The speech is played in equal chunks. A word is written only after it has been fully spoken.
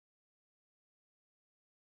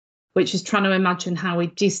which is trying to imagine how we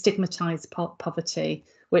destigmatise poverty,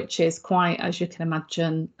 which is quite, as you can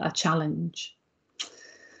imagine, a challenge.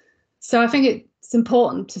 So I think it's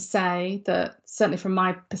important to say that, certainly from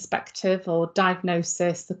my perspective or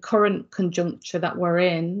diagnosis, the current conjuncture that we're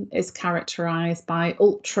in is characterised by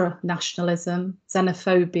ultra-nationalism,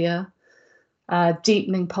 xenophobia,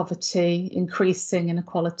 deepening poverty, increasing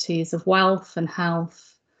inequalities of wealth and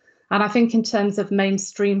health. And I think in terms of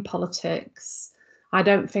mainstream politics, I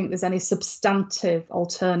don't think there's any substantive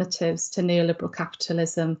alternatives to neoliberal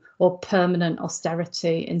capitalism or permanent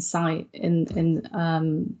austerity in sight,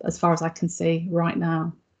 as far as I can see right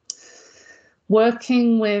now.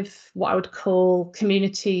 Working with what I would call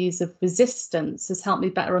communities of resistance has helped me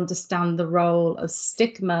better understand the role of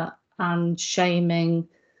stigma and shaming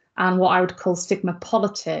and what I would call stigma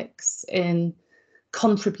politics in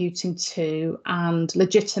contributing to and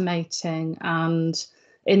legitimating and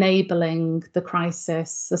enabling the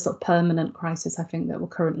crisis, the sort of permanent crisis I think that we're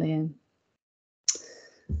currently in.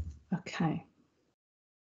 Okay.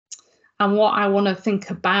 And what I want to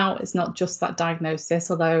think about is not just that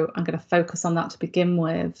diagnosis, although I'm going to focus on that to begin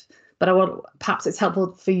with, but perhaps it's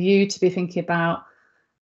helpful for you to be thinking about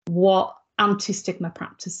what anti-stigma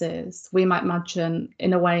practices we might imagine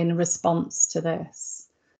in a way in response to this.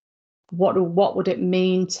 What would it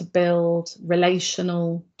mean to build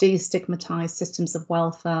relational, destigmatised systems of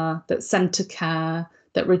welfare that centre care,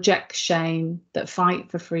 that reject shame, that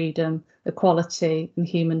fight for freedom, equality and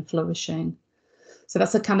human flourishing? So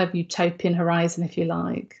that's a kind of utopian horizon, if you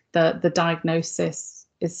like, that the diagnosis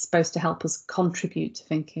is supposed to help us contribute to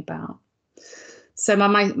thinking about. So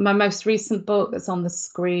my most recent book that's on the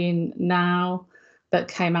screen now, that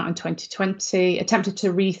came out in 2020, attempted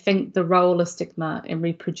to rethink the role of stigma in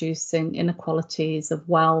reproducing inequalities of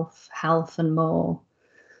wealth, health and more.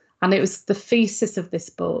 And it was the thesis of this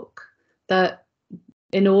book that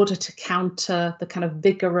in order to counter the kind of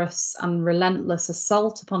vigorous and relentless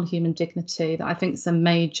assault upon human dignity that I think is a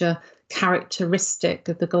major characteristic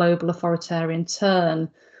of the global authoritarian turn,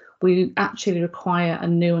 we actually require a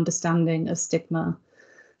new understanding of stigma,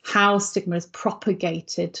 how stigma is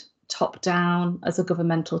propagated top down as a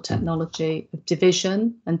governmental technology of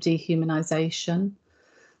division and dehumanisation,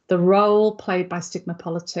 the role played by stigma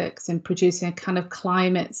politics in producing a kind of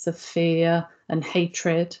climates of fear and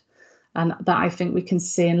hatred, and that I think we can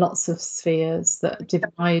see in lots of spheres that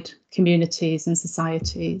divide communities and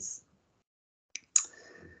societies.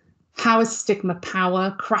 How is stigma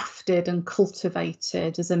power crafted and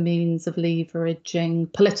cultivated as a means of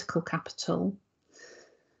leveraging political capital?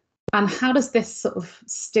 And how does this sort of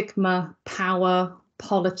stigma power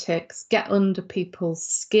politics get under people's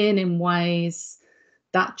skin in ways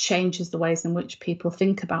that changes the ways in which people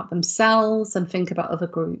think about themselves and think about other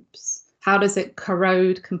groups? How does it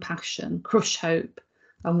corrode compassion, crush hope,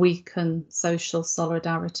 and weaken social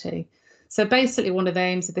solidarity? So basically, one of the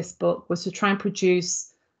aims of this book was to try and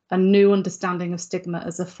produce a new understanding of stigma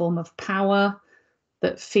as a form of power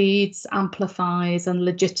that feeds, amplifies and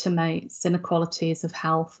legitimates inequalities of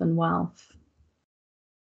health and wealth.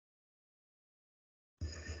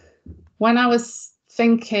 When I was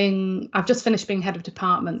thinking, I've just finished being head of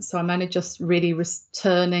department, so I'm only just really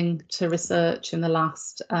returning to research in the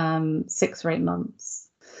last 6 or 8 months.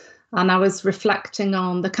 And I was reflecting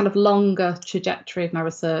on the kind of longer trajectory of my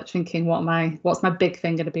research, thinking what's my big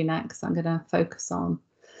thing going to be next I'm going to focus on.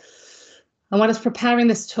 And when I was preparing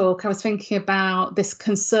this talk, I was thinking about this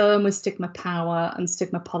concern with stigma power and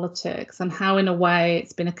stigma politics and how, in a way,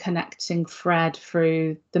 it's been a connecting thread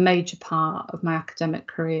through the major part of my academic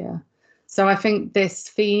career. So I think this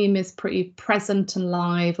theme is pretty present and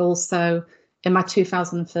live also in my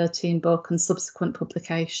 2013 book and subsequent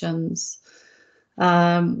publications,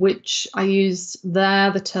 which I used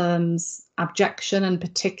there the terms abjection and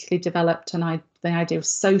particularly developed the idea of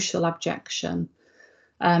social abjection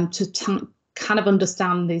to kind of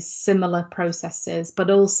understand these similar processes,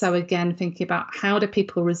 but also again thinking about how do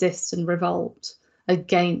people resist and revolt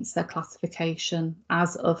against their classification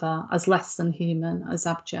as other, as less than human, as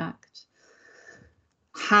abject.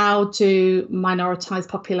 How do minoritized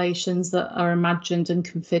populations that are imagined and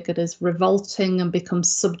configured as revolting and become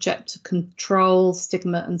subject to control,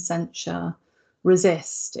 stigma and censure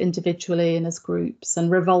resist individually and as groups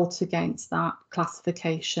and revolt against that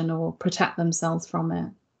classification or protect themselves from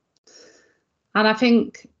it? And I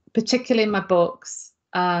think, particularly in my books,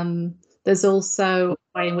 there's also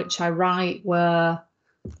a way in which I write where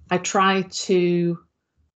I try to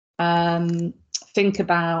think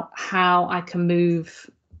about how I can move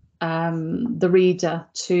the reader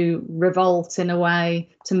to revolt in a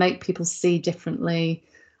way to make people see differently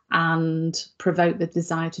and provoke the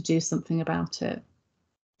desire to do something about it.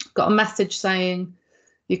 got a message saying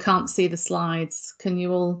you can't see the slides. Can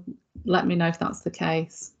you all let me know if that's the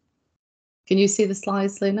case? Can you see the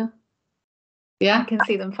slides, Luna? Yeah? I can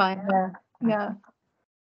see them fine. Yeah.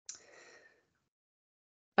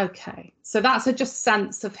 Okay, so that's a just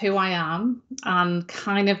sense of who I am and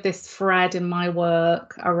kind of this thread in my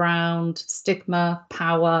work around stigma,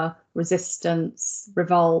 power, resistance,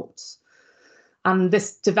 revolt, and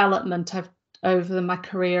this development over my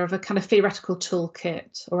career of a kind of theoretical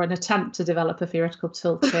toolkit, or an attempt to develop a theoretical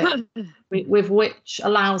toolkit with which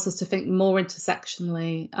allows us to think more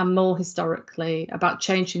intersectionally and more historically about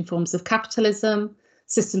changing forms of capitalism,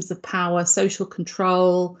 systems of power, social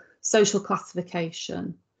control, social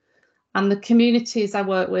classification. And the communities I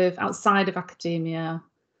work with outside of academia,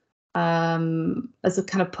 as a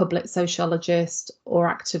kind of public sociologist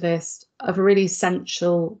or activist, have a really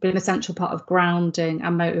been an essential part of grounding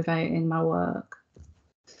and motivating my work.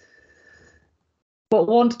 But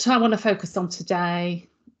what I want to focus on today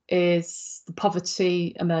is the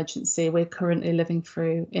poverty emergency we're currently living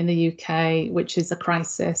through in the UK, which is a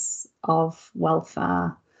crisis of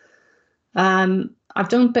welfare. I've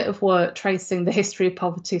done a bit of work tracing the history of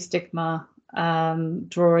poverty, stigma,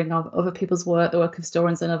 drawing on other people's work, the work of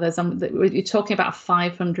historians and others. You're talking about a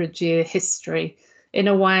 500-year history. In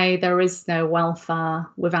a way, there is no welfare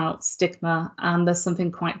without stigma, and there's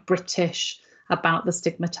something quite British about the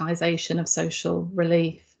stigmatisation of social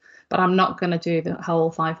relief. But I'm not going to do the whole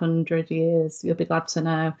 500 years, you'll be glad to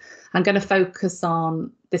know. I'm going to focus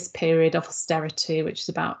on this period of austerity, which is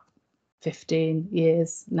about 15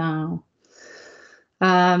 years now.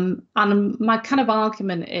 And my kind of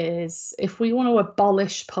argument is, if we want to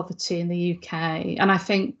abolish poverty in the UK, and I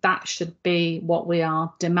think that should be what we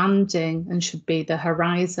are demanding and should be the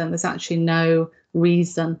horizon, there's actually no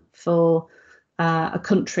reason for a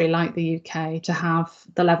country like the UK to have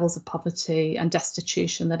the levels of poverty and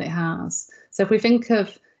destitution that it has. So if we think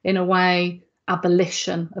of, in a way,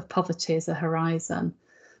 abolition of poverty as a horizon,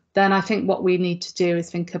 then I think what we need to do is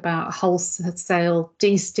think about a wholesale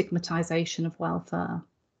destigmatisation of welfare.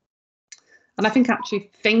 And I think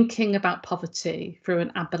actually thinking about poverty through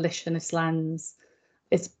an abolitionist lens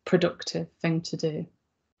is a productive thing to do.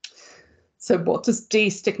 So what does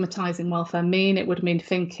destigmatising welfare mean? It would mean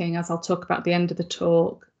thinking, as I'll talk about at the end of the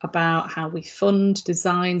talk, about how we fund,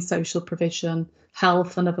 design social provision,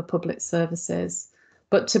 health and other public services.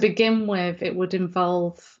 But to begin with, it would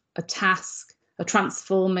involve a task of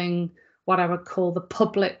transforming what I would call the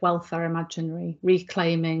public welfare imaginary,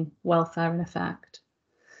 reclaiming welfare in effect.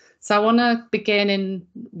 So I want to begin in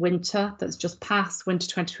winter that's just passed, winter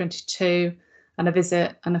 2022, and a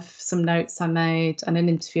visit and some notes I made and an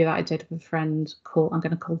interview that I did with a friend I'm going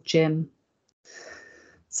to call Jim.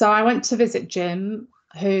 So I went to visit Jim,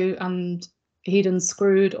 and he'd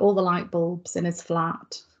unscrewed all the light bulbs in his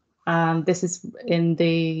flat. This is in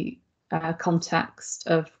the context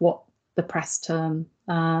of what the press term,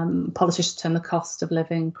 politicians term the cost of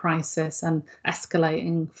living crisis and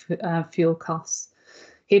escalating fuel costs.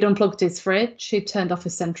 He'd unplugged his fridge, he'd turned off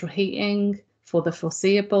his central heating for the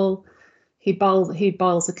foreseeable. He boils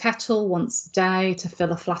a kettle once a day to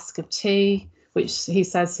fill a flask of tea, which he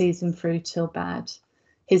says sees him through till bed.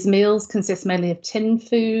 His meals consist mainly of tin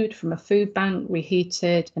food from a food bank,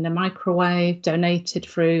 reheated in a microwave, donated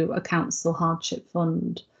through a council hardship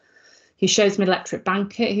fund. He shows me an electric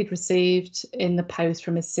blanket he'd received in the post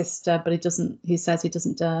from his sister, but he says he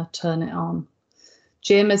doesn't dare turn it on.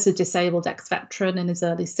 Jim is a disabled ex-veteran in his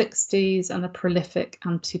early 60s and a prolific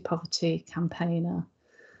anti-poverty campaigner.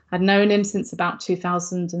 I'd known him since about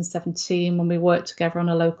 2017 when we worked together on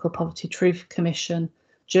a local poverty truth commission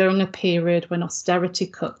during a period when austerity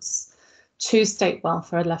cuts to state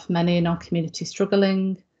welfare had left many in our community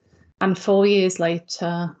struggling. And 4 years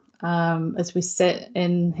later, as we sit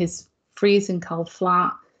in his freezing cold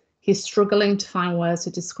flat, he's struggling to find words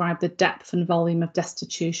to describe the depth and volume of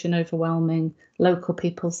destitution overwhelming local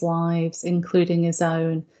people's lives, including his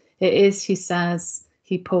own. It is, he says,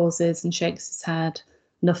 he pauses and shakes his head,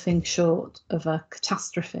 nothing short of a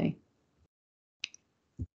catastrophe.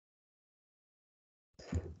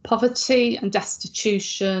 Poverty and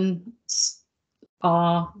destitution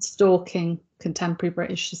are stalking contemporary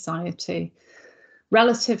British society.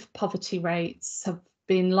 Relative poverty rates have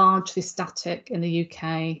been largely static in the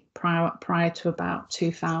UK prior to about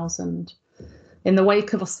 2000. In the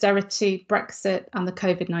wake of austerity, Brexit and the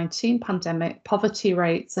COVID-19 pandemic, poverty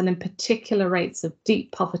rates, and in particular rates of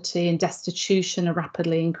deep poverty and destitution, are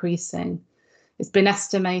rapidly increasing. It's been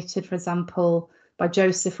estimated, for example, by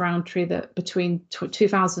Joseph Rowntree that between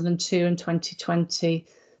 2002 and 2020,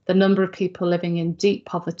 the number of people living in deep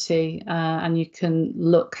poverty, and you can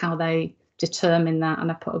look how they determine that,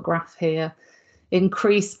 and I put a graph here,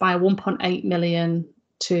 increased by 1.8 million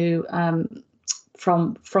to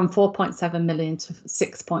from 4.7 million to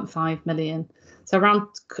 6.5 million. So around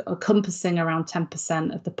encompassing around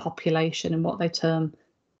 10% of the population in what they term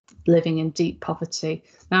living in deep poverty.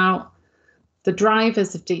 Now, the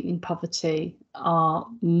drivers of deepening poverty are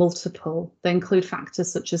multiple. They include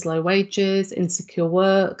factors such as low wages, insecure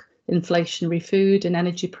work, inflationary food and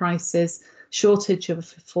energy prices, shortage of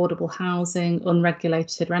affordable housing,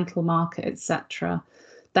 unregulated rental market, etc.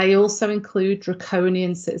 They also include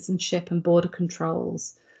draconian citizenship and border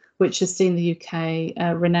controls, which has seen the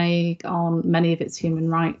UK renege on many of its human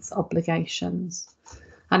rights obligations.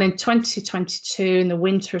 And in 2022, in the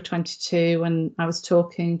winter of 22, when I was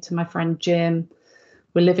talking to my friend Jim,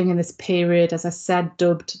 we're living in this period, as I said,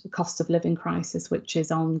 dubbed the cost of living crisis, which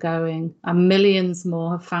is ongoing. And millions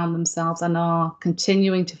more have found themselves and are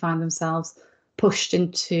continuing to find themselves pushed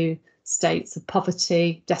into states of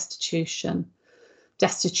poverty, destitution.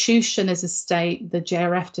 Destitution is a state the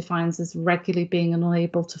JRF defines as regularly being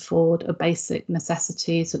unable to afford a basic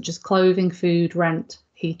necessities such as clothing, food, rent,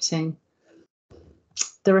 heating.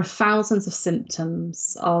 There are thousands of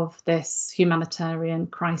symptoms of this humanitarian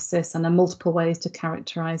crisis, and there are multiple ways to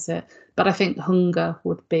characterise it. But I think hunger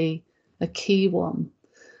would be a key one.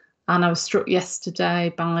 And I was struck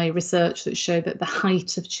yesterday by research that showed that the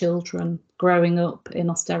height of children growing up in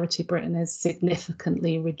austerity Britain is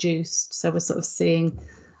significantly reduced. So we're sort of seeing,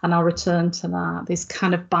 and I'll return to that, these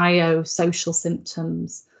kind of biosocial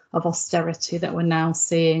symptoms of austerity that we're now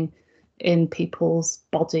seeing in people's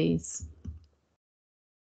bodies.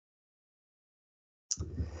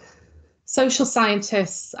 Social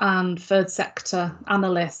scientists and third sector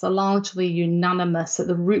analysts are largely unanimous that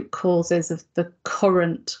the root causes of the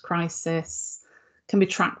current crisis can be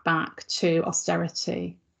tracked back to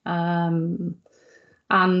austerity. And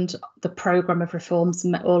the programme of reforms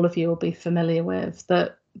all of you will be familiar with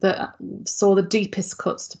that saw the deepest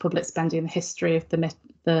cuts to public spending in the history of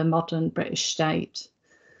the modern British state.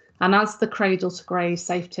 And as the cradle to grave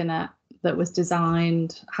safety net that was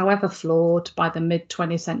designed, however flawed, by the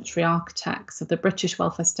mid-20th century architects of the British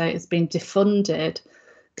welfare state has been defunded,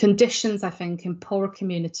 conditions, I think, in poorer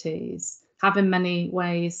communities have in many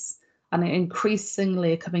ways and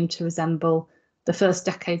increasingly are coming to resemble the first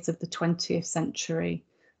decades of the 20th century,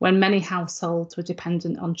 when many households were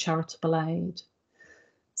dependent on charitable aid.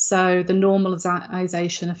 So the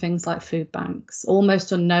normalisation of things like food banks,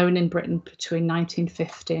 almost unknown in Britain between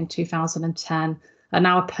 1950 and 2010, are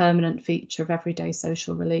now a permanent feature of everyday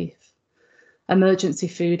social relief. Emergency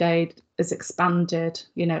food aid has expanded,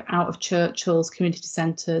 out of church halls, community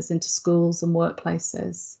centres, into schools and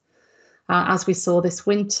workplaces. As we saw this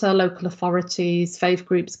winter, local authorities, faith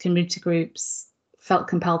groups, community groups felt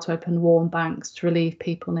compelled to open warm banks to relieve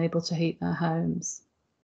people unable to heat their homes.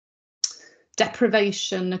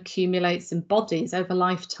 Deprivation accumulates in bodies over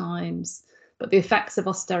lifetimes, but the effects of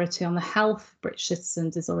austerity on the health of British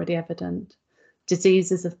citizens is already evident.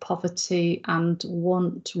 Diseases of poverty and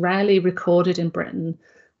want, rarely recorded in Britain,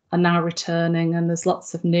 are now returning, and there's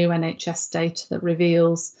lots of new NHS data that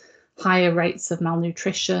reveals higher rates of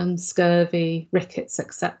malnutrition, scurvy, rickets,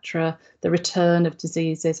 etc., the return of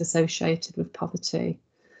diseases associated with poverty.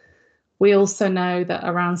 We also know that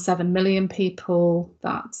around 7 million people,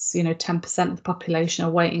 that's 10% of the population,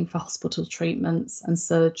 are waiting for hospital treatments and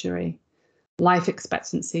surgery. Life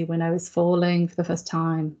expectancy, we know, is falling for the first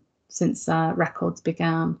time since records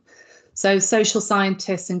began. So social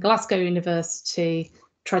scientists in Glasgow University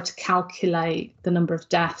tried to calculate the number of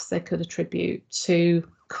deaths they could attribute to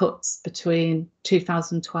cuts between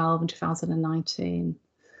 2012 and 2019.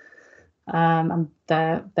 And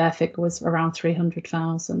their figure was around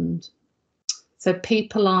 300,000. So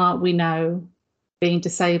people are, we know, being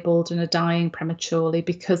disabled and are dying prematurely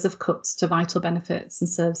because of cuts to vital benefits and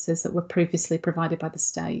services that were previously provided by the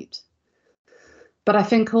state. But I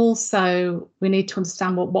think also we need to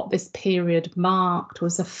understand what this period marked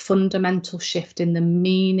was a fundamental shift in the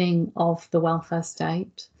meaning of the welfare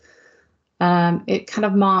state. It kind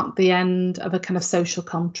of marked the end of a kind of social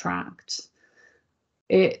contract.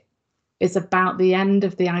 It is about the end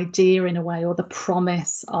of the idea, in a way, or the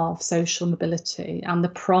promise of social mobility and the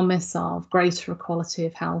promise of greater equality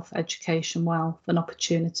of health, education, wealth and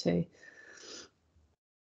opportunity.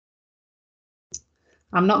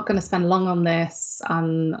 I'm not going to spend long on this,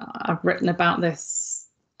 and I've written about this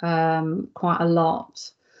quite a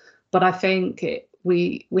lot, but I think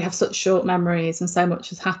we have such short memories and so much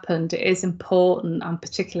has happened. It is important, and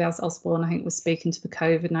particularly as Osborne, I think, was speaking to the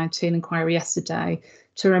COVID-19 inquiry yesterday,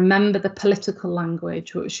 to remember the political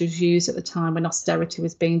language which was used at the time when austerity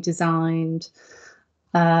was being designed.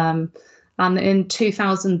 And And in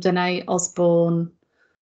 2008, Osborne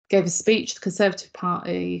gave a speech at the Conservative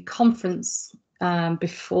Party conference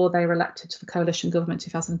before they were elected to the coalition government in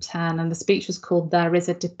 2010. And the speech was called "There is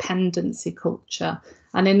a Dependency Culture."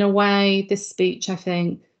 And in a way, this speech, I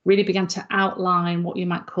think, really began to outline what you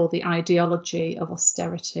might call the ideology of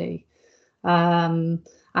austerity, and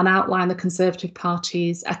outline the Conservative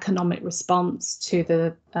Party's economic response to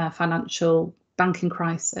the financial banking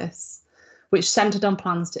crisis, which centred on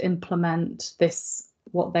plans to implement this,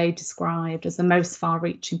 what they described as the most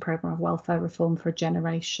far-reaching programme of welfare reform for a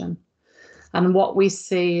generation. And what we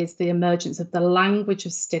see is the emergence of the language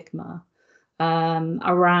of stigma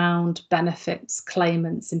around benefits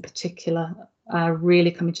claimants in particular,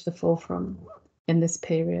 really coming to the forefront in this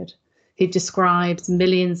period. He describes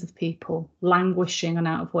millions of people languishing on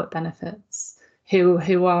out-of-work benefits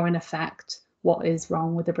who are in effect what is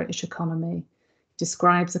wrong with the British economy.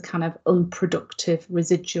 Describes a kind of unproductive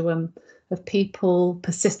residuum of people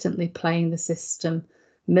persistently playing the system,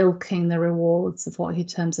 milking the rewards of what he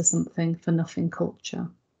terms a something for nothing culture.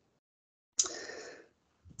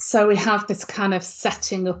 So we have this kind of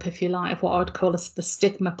setting up, if you like, of what I would call the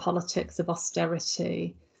stigma politics of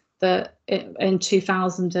austerity, that in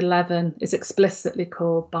 2011 is explicitly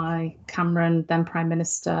called by Cameron, then Prime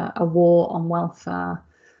Minister, a war on welfare.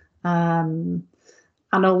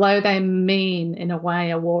 And although they mean, in a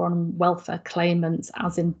way, a war on welfare claimants,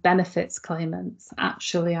 as in benefits claimants,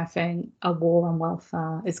 actually, I think a war on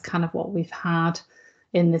welfare is kind of what we've had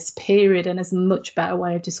in this period, and is a much better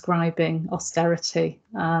way of describing austerity.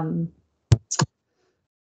 Try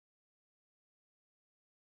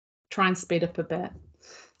and speed up a bit.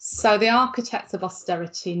 So the architects of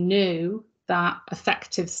austerity knew that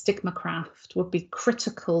effective stigmacraft would be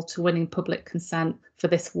critical to winning public consent for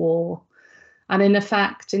this war. And in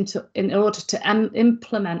effect, in order to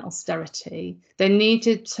implement austerity, they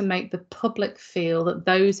needed to make the public feel that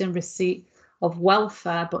those in receipt of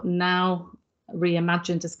welfare, but now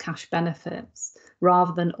reimagined as cash benefits,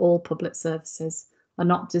 rather than all public services, are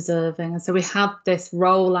not deserving. And so we had this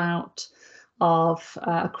rollout of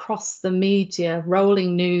across the media,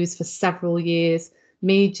 rolling news for several years,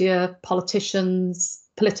 media, politicians,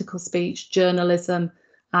 political speech, journalism,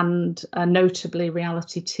 and notably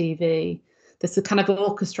reality TV. There's a kind of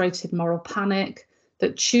orchestrated moral panic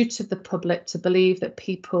that tutored the public to believe that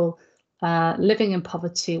people living in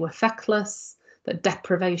poverty were feckless, that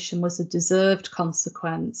deprivation was a deserved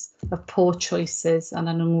consequence of poor choices and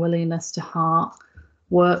an unwillingness to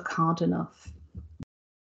work hard enough.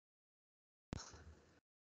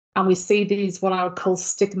 And we see these, what I would call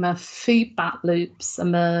stigma feedback loops,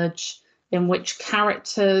 emerge, in which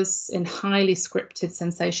characters in highly scripted,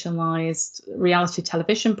 sensationalized reality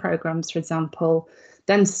television programs, for example,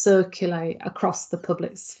 then circulate across the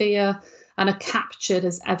public sphere and are captured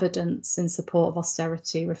as evidence in support of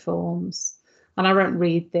austerity reforms. And I won't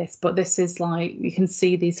read this, but this is like, you can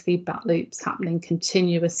see these feedback loops happening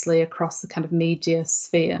continuously across the kind of media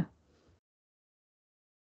sphere.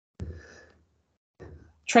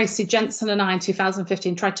 Tracy Jensen and I in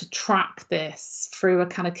 2015 tried to track this through a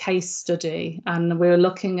kind of case study, and we were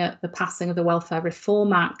looking at the passing of the Welfare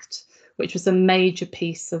Reform Act, which was a major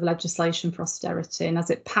piece of legislation for austerity. And as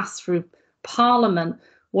it passed through Parliament,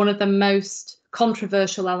 one of the most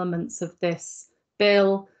controversial elements of this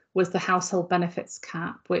bill was the household benefits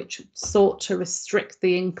cap, which sought to restrict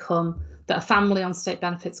the income that a family on state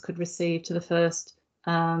benefits could receive to the first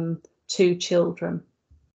 2 children.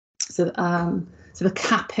 So the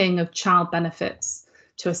capping of child benefits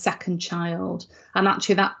to a second child. And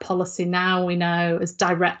actually that policy now we know has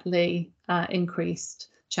directly increased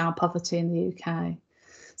child poverty in the UK.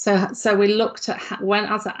 So we looked at when,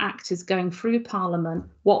 as an act is going through Parliament,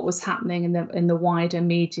 what was happening in the wider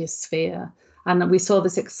media sphere. And we saw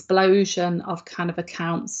this explosion of kind of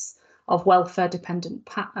accounts of welfare dependent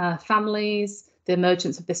families, the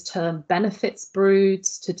emergence of this term benefits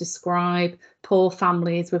broods to describe poor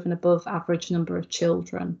families with an above average number of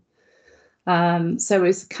children. So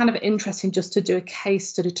it's kind of interesting just to do a case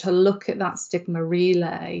study to look at that stigma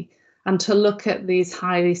relay and to look at these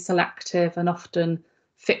highly selective and often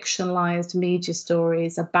fictionalized media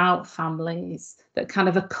stories about families that kind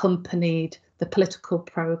of accompanied the political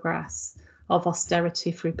progress of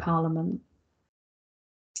austerity through Parliament.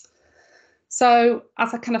 So,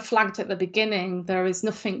 as I kind of flagged at the beginning, there is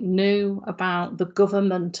nothing new about the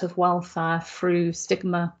government of welfare through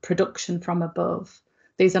stigma production from above.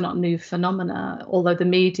 These are not new phenomena, although the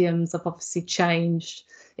mediums have obviously changed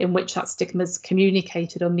in which that stigma is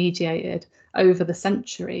communicated or mediated over the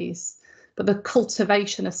centuries. But the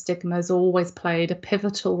cultivation of stigma has always played a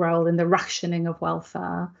pivotal role in the rationing of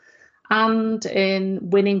welfare and in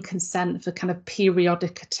winning consent for kind of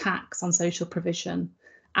periodic attacks on social provision,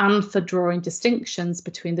 and for drawing distinctions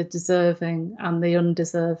between the deserving and the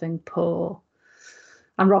undeserving poor.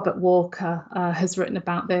 And Robert Walker has written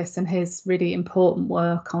about this in his really important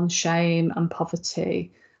work on shame and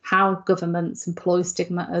poverty, how governments employ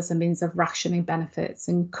stigma as a means of rationing benefits,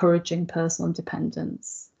 encouraging personal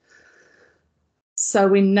independence. So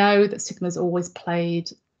we know that stigma has always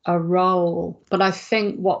played a role, but I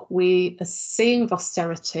think what we are seeing with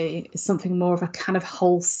austerity is something more of a kind of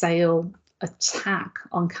wholesale attack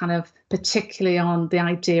on kind of, particularly on the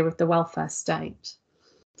idea of the welfare state.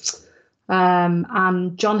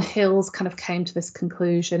 And John Hills kind of came to this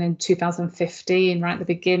conclusion in 2015, right at the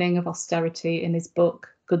beginning of austerity, in his book,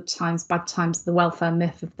 Good Times, Bad Times, The Welfare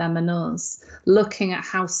Myth of Them and Us, looking at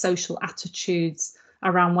how social attitudes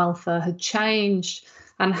around welfare had changed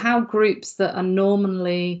and how groups that are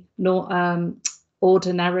normally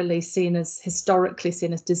ordinarily seen as, historically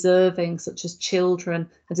seen as deserving, such as children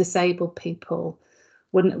and disabled people,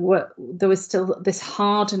 there was still this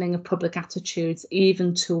hardening of public attitudes,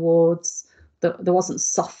 even towards there wasn't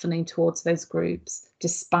softening towards those groups,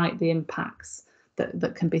 despite the impacts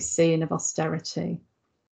that can be seen of austerity.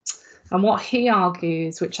 And what he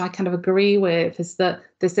argues, which I kind of agree with, is that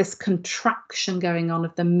there's this contraction going on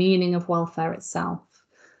of the meaning of welfare itself.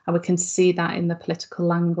 And we can see that in the political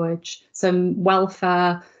language. So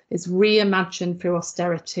welfare is reimagined through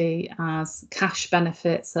austerity as cash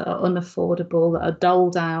benefits that are unaffordable, that are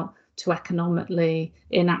doled out to economically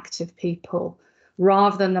inactive people,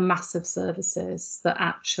 rather than the massive services that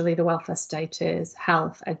actually the welfare state is,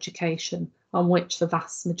 health, education, on which the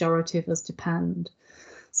vast majority of us depend.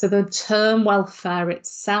 So the term welfare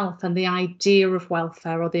itself and the idea of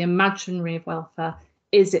welfare, or the imaginary of welfare,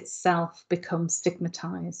 is itself become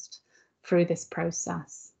stigmatized through this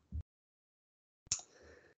process.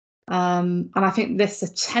 And I think this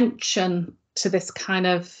attention to this kind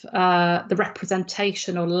of the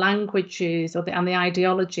representation or language used and the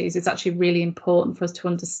ideologies is actually really important for us to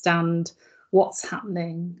understand what's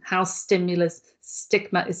happening, how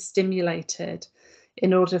stigma is stimulated,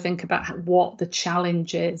 in order to think about what the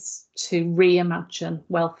challenge is to reimagine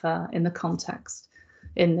welfare in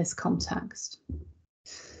this context.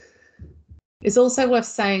 It's also worth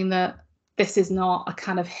saying that this is not a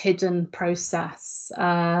kind of hidden process.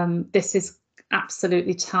 This is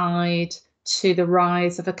absolutely tied to the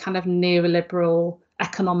rise of a kind of neoliberal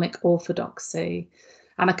economic orthodoxy,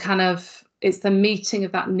 and it's the meeting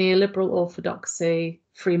of that neoliberal orthodoxy,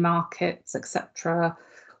 free markets, etc.,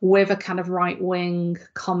 with a kind of right-wing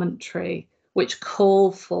commentary which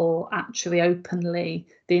call for actually openly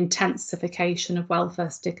the intensification of welfare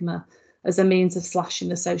stigma as a means of slashing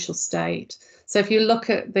the social state. So if you look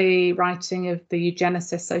at the writing of the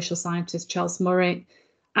eugenicist social scientist Charles Murray,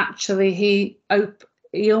 actually he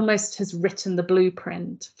almost has written the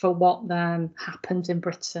blueprint for what then happened in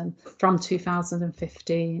Britain from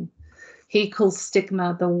 2015. He calls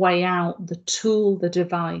stigma the way out, the tool, the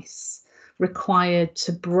device required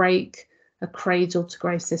to break a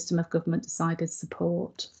cradle-to-grave system of government-decided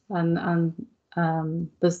support. And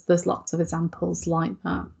there's lots of examples like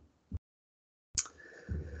that.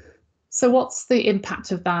 So what's the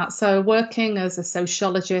impact of that? So working as a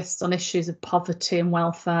sociologist on issues of poverty and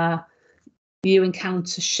welfare, you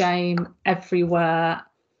encounter shame everywhere,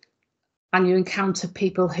 and you encounter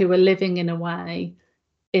people who are living in a way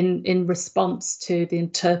in response to the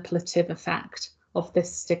interpolative effect of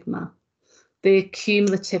this stigma, the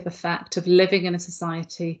cumulative effect of living in a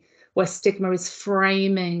society where stigma is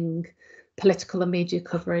framing political and media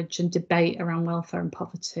coverage and debate around welfare and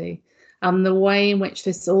poverty, and the way in which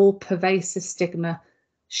this all pervasive stigma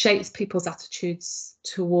shapes people's attitudes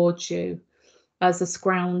towards you as a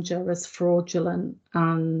scrounger, as fraudulent,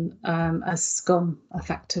 and as scum,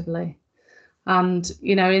 effectively. And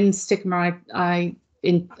in stigma, I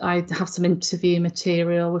have some interview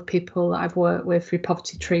material with people that I've worked with through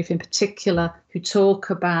Poverty Truth in particular, who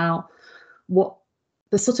talk about what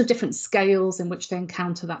the sort of different scales in which they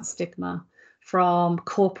encounter that stigma, from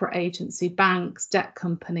corporate agency, banks, debt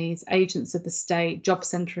companies, agents of the state, job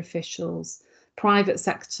centre officials, private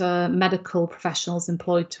sector medical professionals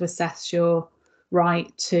employed to assess your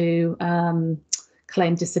right to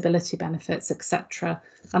claim disability benefits, etc.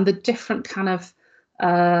 And the different kind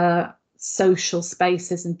of social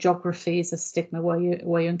spaces and geographies of stigma where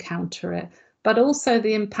you encounter it, but also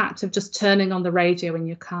the impact of just turning on the radio in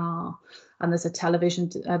your car and there's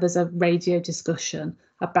a radio discussion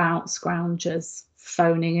about scroungers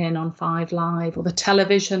phoning in on 5 Live, or the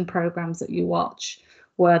television programs that you watch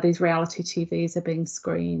where these reality TVs are being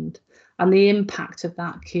screened, and the impact of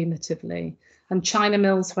that cumulatively, And China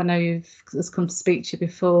Mills, who I know has come to speak to you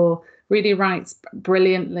before, really writes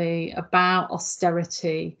brilliantly about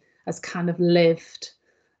austerity as kind of lived,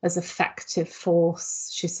 as effective force,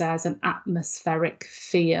 she says, an atmospheric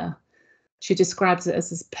fear. She describes it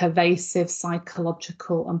as pervasive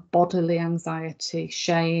psychological and bodily anxiety,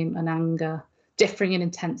 shame and anger, differing in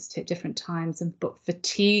intensity at different times, but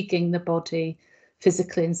fatiguing the body,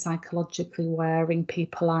 physically and psychologically wearing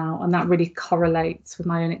people out. And that really correlates with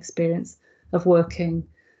my own experience of working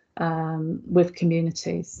with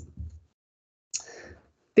communities.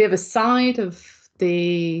 The other side of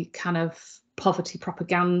the kind of poverty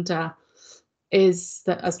propaganda is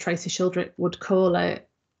that, as Tracy Shildrick would call it,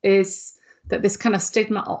 is that this kind of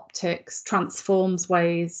stigma optics transforms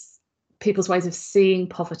people's ways of seeing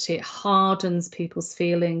poverty. It hardens people's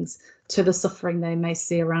feelings to the suffering they may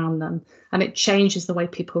see around them, and it changes the way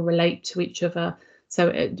people relate to each other. So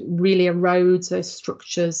it really erodes those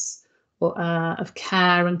structures of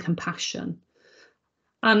care and compassion.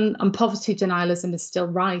 And poverty denialism is still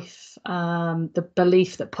rife. The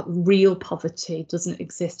belief that real poverty doesn't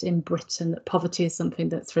exist in Britain, that poverty is something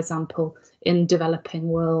that's, for example, in developing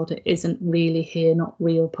world, it isn't really here, not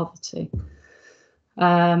real poverty.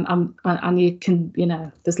 And you can,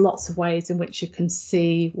 there's lots of ways in which you can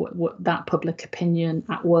see what that public opinion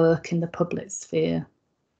at work in the public sphere.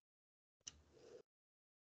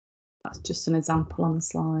 That's just an example on the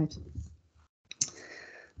slide.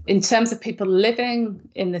 In terms of people living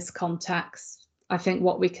in this context, I think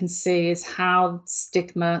what we can see is how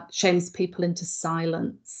stigma shames people into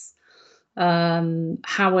silence,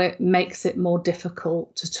 how it makes it more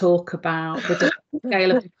difficult to talk about the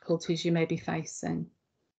scale of difficulties you may be facing.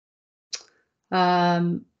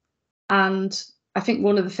 And I think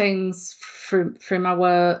one of the things through my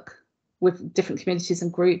work with different communities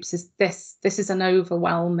and groups is this is an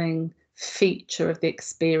overwhelming feature of the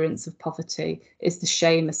experience of poverty, is the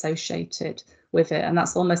shame associated with it. And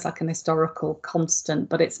that's almost like an historical constant,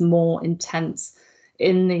 but it's more intense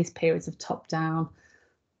in these periods of top-down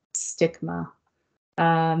stigma.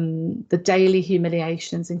 The daily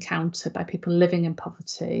humiliations encountered by people living in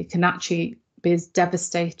poverty can actually be as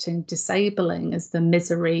devastating, disabling as the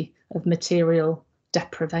misery of material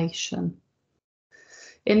deprivation.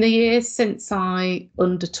 In the years since I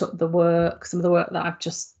undertook the work, some of the work that I've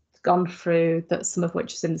just gone through, that some of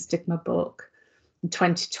which is in the Stigma book, in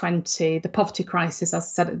 2020, the poverty crisis, as I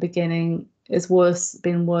said at the beginning, is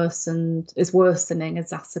worsening,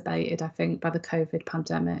 exacerbated, I think, by the COVID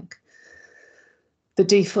pandemic. The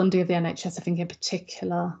defunding of the NHS, I think in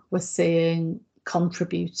particular, we're seeing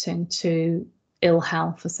contributing to ill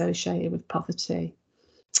health associated with poverty.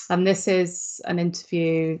 And this is an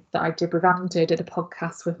interview that I did with Andy, did a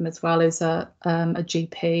podcast with him as well, who's a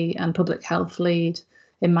GP and public health lead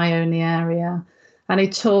in my own area. And he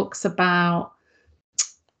talks about,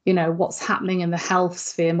 what's happening in the health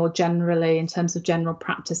sphere more generally in terms of general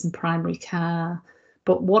practice and primary care,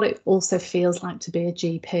 but what it also feels like to be a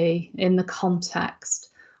GP in the context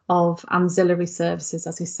of ancillary services,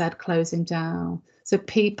 as he said, closing down. So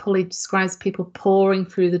he describes people pouring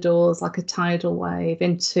through the doors like a tidal wave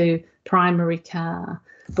into primary care,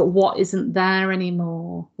 but what isn't there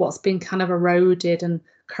anymore, what's been kind of eroded and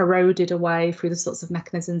corroded away through the sorts of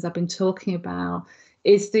mechanisms I've been talking about,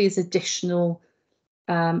 is these additional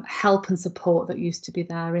help and support that used to be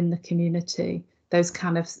there in the community. Those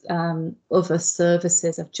kind of other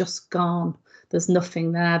services have just gone. There's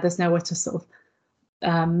nothing there. There's nowhere to sort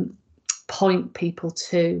of point people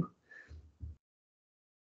to.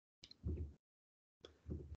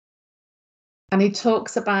 And he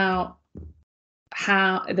talks about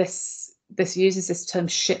how this uses this term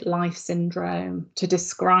shit life syndrome to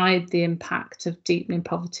describe the impact of deepening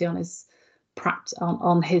poverty on his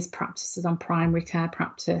practices, on primary care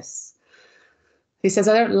practice. He says,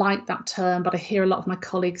 I don't like that term, but I hear a lot of my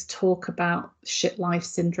colleagues talk about shit life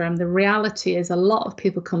syndrome. The reality is a lot of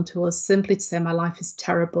people come to us simply to say my life is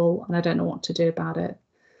terrible and I don't know what to do about it.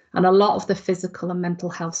 And a lot of the physical and mental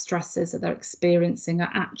health stresses that they're experiencing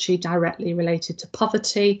are actually directly related to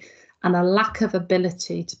poverty and a lack of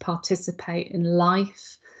ability to participate in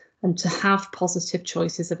life and to have positive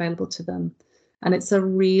choices available to them. And it's a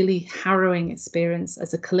really harrowing experience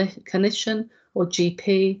as a clinician or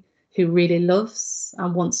GP who really loves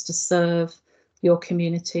and wants to serve your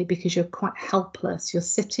community, because you're quite helpless. You're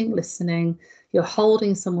sitting, listening, you're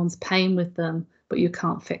holding someone's pain with them, but you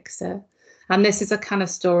can't fix it. And this is a kind of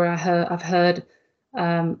story I've heard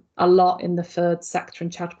a lot in the third sector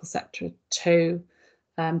and charitable sector too.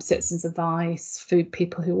 Citizens Advice, food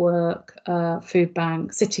people who work, food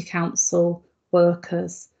bank, city council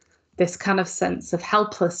workers, this kind of sense of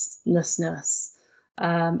helplessness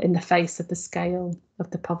in the face of the scale of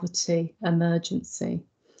the poverty emergency.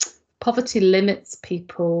 Poverty limits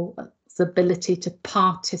people's ability to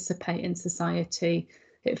participate in society.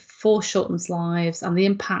 It foreshortens lives, and the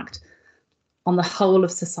impact on the whole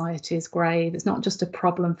of society is grave. It's not just a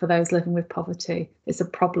problem for those living with poverty, it's a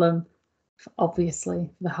problem,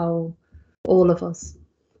 obviously, for the whole, all of us.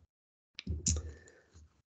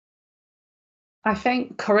 I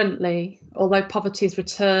think currently, although poverty has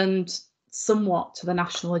returned somewhat to the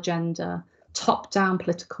national agenda, top-down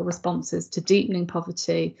political responses to deepening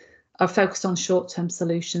poverty are focused on short-term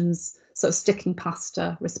solutions, sort of sticking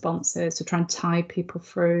plaster responses to try and tide people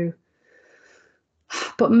through.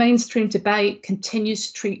 But mainstream debate continues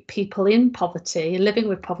to treat people in poverty, living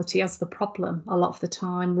with poverty, as the problem a lot of the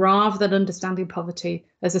time, rather than understanding poverty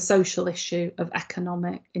as a social issue of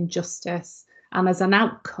economic injustice and as an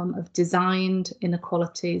outcome of designed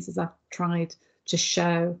inequalities, as I've tried to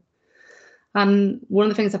show. And one of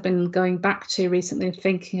the things I've been going back to recently and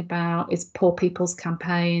thinking about is poor people's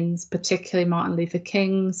campaigns, particularly Martin Luther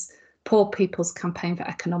King's Poor People's Campaign for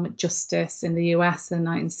Economic Justice in the US in the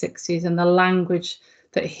 1960s, and the language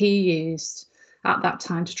that he used at that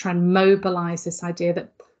time to try and mobilise this idea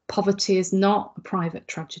that poverty is not a private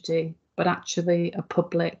tragedy, but actually a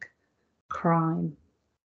public crime.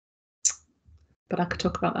 But I could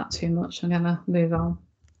talk about that too much. I'm going to move on.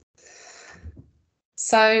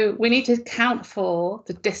 So we need to account for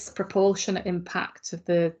the disproportionate impact of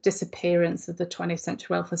the disappearance of the 20th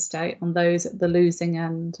century welfare state on those at the losing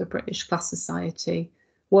end of British class society,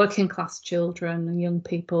 working class children and young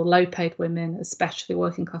people, low paid women, especially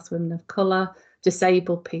working class women of colour,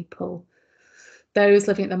 disabled people, those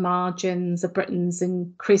living at the margins of Britain's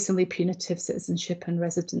increasingly punitive citizenship and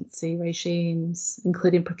residency regimes,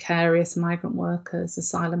 including precarious migrant workers,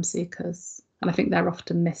 asylum seekers. And I think they're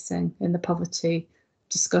often missing in the poverty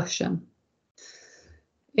discussion.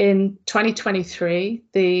 In 2023,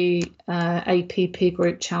 the APP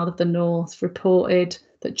group Child of the North reported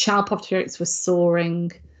that child poverty rates were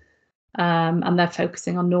soaring, and they're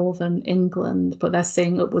focusing on northern England, but they're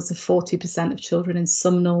seeing upwards of 40% of children in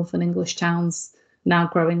some northern English towns now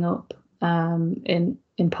growing up in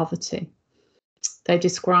poverty. They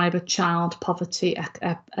describe a child poverty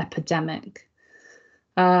epidemic.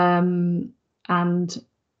 And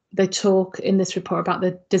they talk in this report about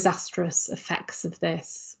the disastrous effects of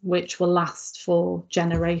this, which will last for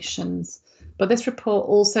generations. But this report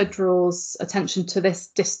also draws attention to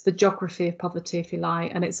the geography of poverty, if you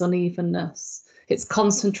like, and its unevenness, its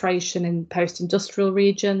concentration in post-industrial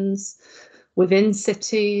regions, within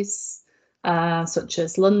cities, such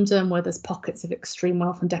as London, where there's pockets of extreme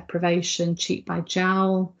wealth and deprivation, cheat by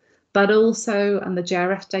jowl. But also, and the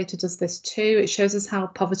JRF data does this too, it shows us how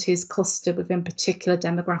poverty is clustered within particular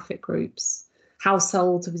demographic groups: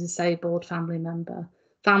 households with a disabled family member,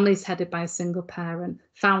 families headed by a single parent,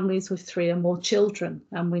 families with 3 or more children,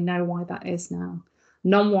 and we know why that is now.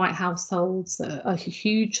 Non-white households are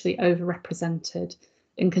hugely overrepresented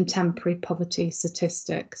in contemporary poverty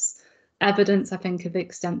statistics. Evidence, I think, of the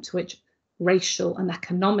extent to which racial and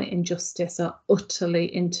economic injustice are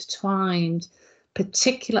utterly intertwined.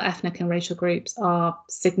 Particular ethnic and racial groups are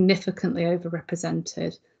significantly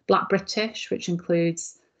overrepresented. Black British, which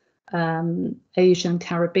includes Asian,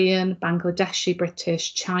 Caribbean, Bangladeshi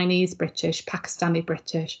British, Chinese British, Pakistani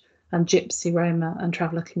British, and Gypsy, Roma and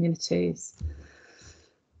traveller communities.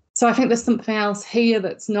 So I think there's something else here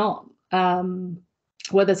that's not,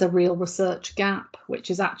 where there's a real research gap,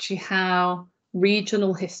 which is actually how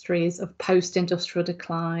regional histories of post-industrial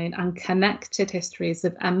decline and connected histories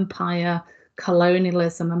of empire,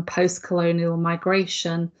 colonialism and post-colonial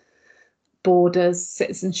migration, borders,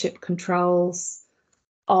 citizenship controls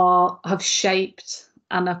have shaped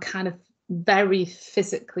and are kind of very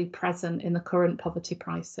physically present in the current poverty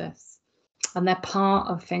crisis. And they're part,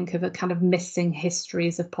 I think, of a kind of missing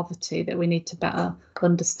histories of poverty that we need to better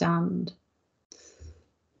understand.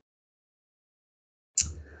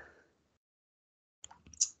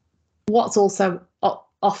 What's also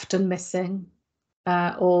often missing,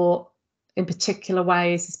 or in particular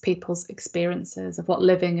ways, is people's experiences of what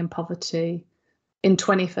living in poverty in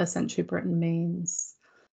 21st century Britain means.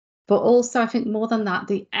 But also, I think more than that,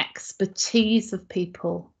 the expertise of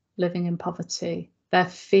people living in poverty, their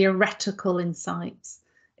theoretical insights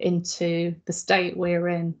into the state we're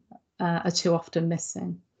in are too often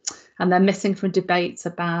missing. And they're missing from debates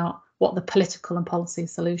about what the political and policy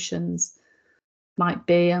solutions might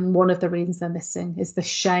be. And one of the reasons they're missing is the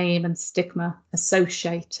shame and stigma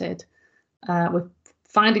associated with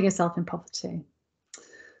finding yourself in poverty.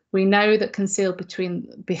 We know that concealed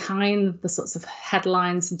behind the sorts of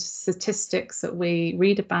headlines and statistics that we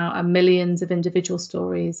read about are millions of individual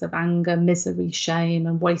stories of anger, misery, shame,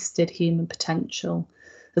 and wasted human potential.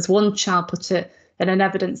 As one child put it in an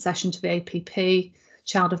evidence session to the APP,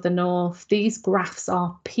 Child of the North, these graphs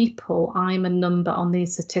are people. I'm a number on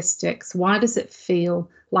these statistics. Why does it feel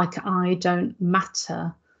like I don't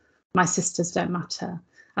matter? My sisters don't matter.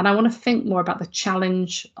 And I want to think more about the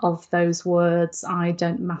challenge of those words, I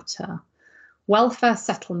don't matter. Welfare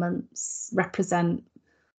settlements represent,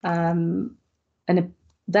 and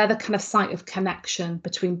they're the kind of site of connection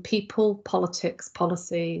between people, politics,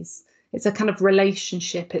 policies. It's a kind of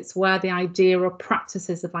relationship. It's where the idea or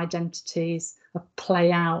practices of identities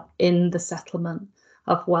play out in the settlement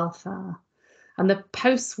of welfare. And the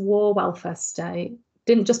post-war welfare state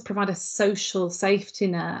didn't just provide a social safety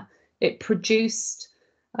net, it produced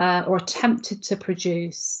or attempted to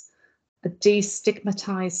produce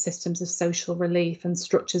destigmatized systems of social relief and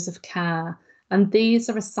structures of care. And these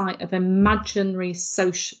are a site of imaginary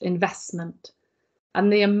social investment.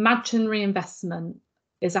 And the imaginary investment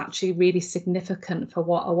is actually really significant for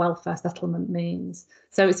what a welfare settlement means.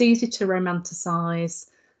 So it's easy to romanticize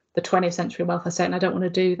the 20th century welfare state, and I don't want to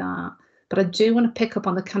do that. But I do want to pick up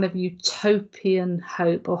on the kind of utopian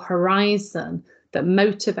hope or horizon that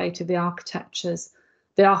motivated the architects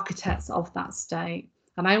of that state.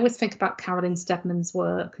 And I always think about Carolyn Steadman's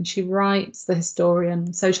work, and she writes, the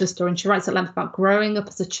historian, social historian, she writes at length about growing up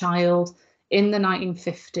as a child in the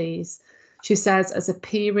 1950s. She says, as a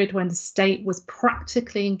period when the state was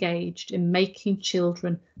practically engaged in making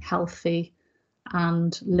children healthy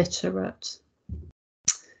and literate.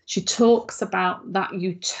 She talks about that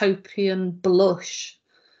utopian blush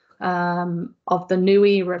of the new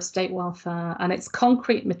era of state welfare and its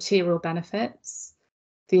concrete material benefits,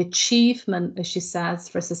 the achievement, as she says,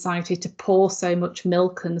 for a society to pour so much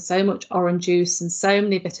milk and so much orange juice and so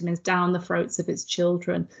many vitamins down the throats of its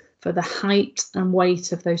children, for the height and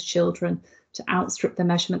weight of those children to outstrip the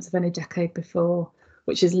measurements of any decade before,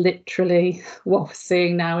 which is literally what we're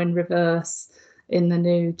seeing now in reverse in the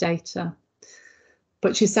new data.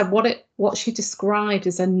 But she said what she described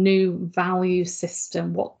as a new value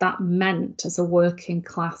system, what that meant as a working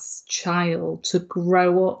class child to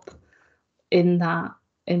grow up in that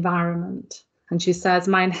environment. And she says,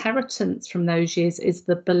 my inheritance from those years is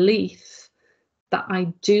the belief that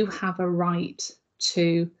I do have a right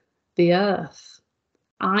to the earth.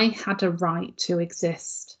 I had a right to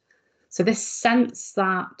exist. So this sense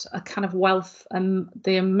that a kind of wealth and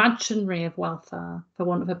the imaginary of welfare, for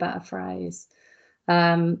want of a better phrase,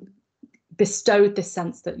 bestowed this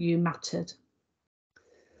sense that you mattered.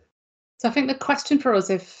 So I think the question for us,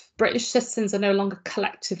 if British citizens are no longer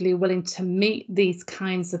collectively willing to meet these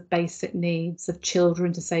kinds of basic needs of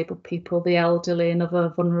children, disabled people, the elderly and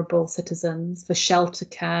other vulnerable citizens, for shelter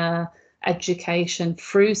care, education,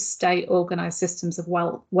 through state organised systems of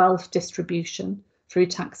wealth distribution, through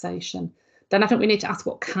taxation, then I think we need to ask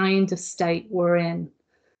what kind of state we're in.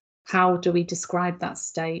 How do we describe that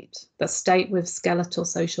state? That state with skeletal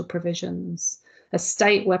social provisions, a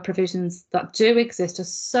state where provisions that do exist are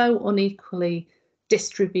so unequally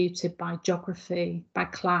distributed by geography, by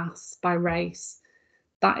class, by race.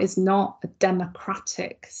 That is not a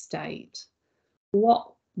democratic state.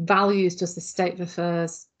 What values does the state of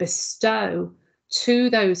affairs bestow to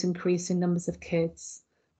those increasing numbers of kids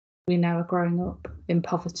we know are growing up in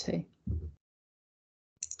poverty?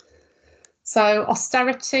 So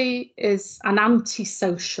austerity is an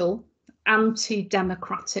anti-social,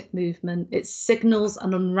 anti-democratic movement. It signals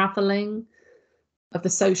an unravelling of the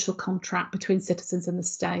social contract between citizens and the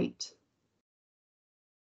state.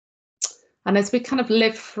 And as we kind of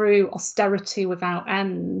live through austerity without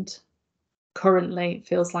end, currently it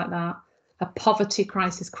feels like that, a poverty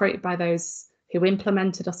crisis created by those who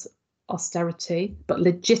implemented austerity, but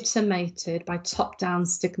legitimated by top-down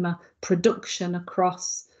stigma production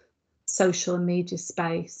across social and media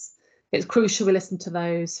space. It's crucial we listen to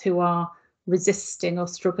those who are resisting or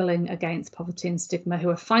struggling against poverty and stigma, who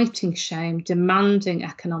are fighting shame, demanding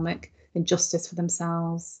economic injustice for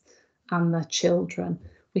themselves and their children.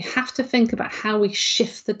 We have to think about how we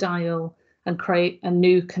shift the dial and create a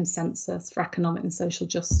new consensus for economic and social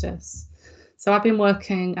justice. So I've been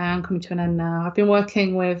working, I am coming to an end now, I've been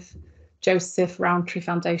working with Joseph Rowntree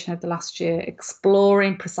Foundation over the last year,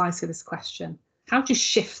 exploring precisely this question. How do you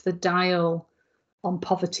shift the dial on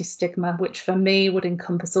poverty stigma, which for me would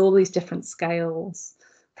encompass all these different scales,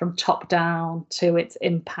 from top down to its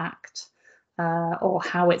impact, or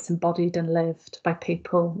how it's embodied and lived by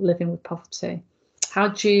people living with poverty? How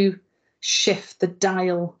do you shift the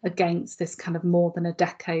dial against this kind of more than a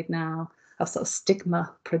decade now of sort of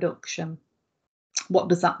stigma production. What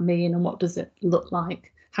does that mean, and what does it look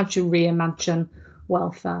like? How do you reimagine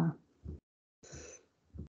welfare?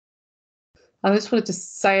 I just wanted to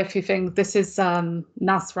say a few things. This is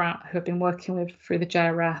Nasrat, who I've been working with through the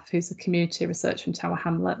JRF, who's a community researcher from Tower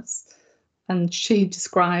Hamlets. And she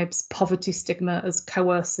describes poverty stigma as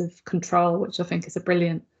coercive control, which I think is a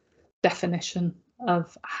brilliant definition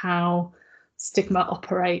of how stigma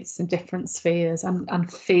operates in different spheres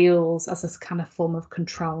and feels as a kind of form of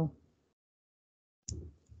control.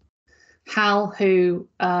 Hal, who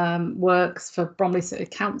works for Bromley City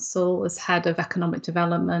Council as head of economic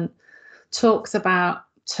development, talks about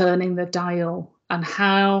turning the dial and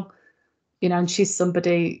how, you know, and she's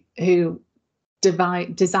somebody who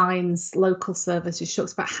designs local services. She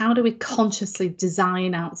talks about how do we consciously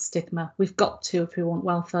design out stigma? We've got to if we want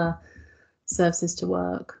welfare services to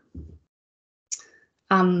work.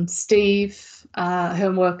 And Steve,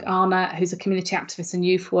 Arnett, who's a community activist and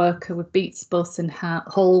youth worker with Beats Bus in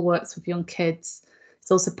Hull, works with young kids.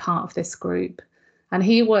 He's also part of this group. And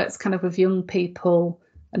he works kind of with young people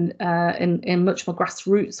and in much more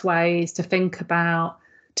grassroots ways to think about,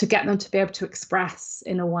 to get them to be able to express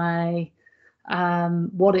in a way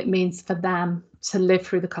what it means for them to live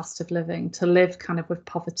through the cost of living, to live kind of with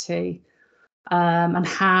poverty, and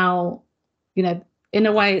how, you know, in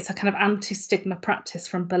a way it's a kind of anti-stigma practice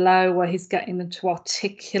from below, where he's getting them to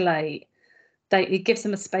articulate, he gives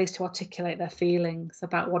them a space to articulate their feelings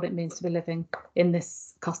about what it means to be living in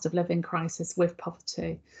this cost of living crisis with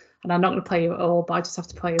poverty. And I'm not going to play you it all, but I just have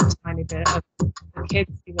to play you a tiny bit of the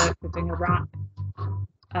kids he works with doing a rap.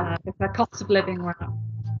 It's a cost of living rap,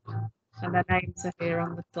 and their names are here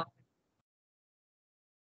on the slide.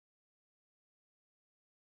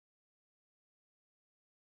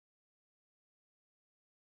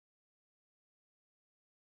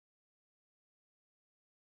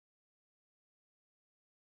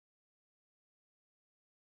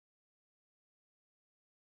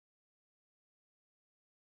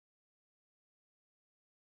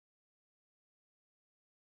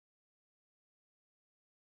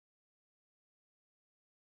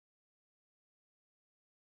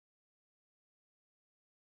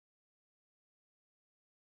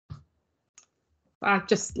 I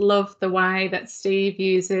just love the way that Steve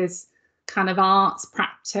uses kind of arts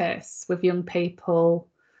practice with young people,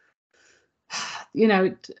 you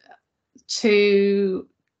know, to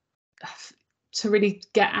really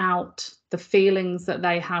get out the feelings that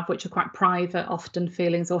they have, which are quite private, often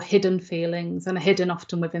feelings, or hidden feelings, and are hidden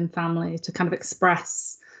often within families, to kind of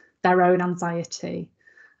express their own anxiety.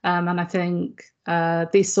 And I think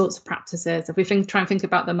these sorts of practices, if we try and think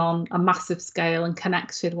about them on a massive scale and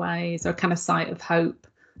connected ways, are a kind of site of hope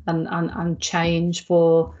and change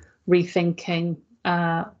for rethinking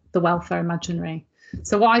the welfare imaginary.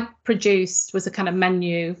 So what I produced was a kind of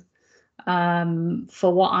menu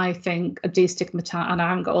for what I think a destigmatized, and I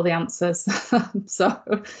haven't got all the answers.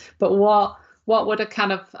 But what would a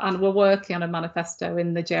kind of, and we're working on a manifesto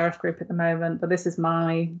in the JRF group at the moment, but this is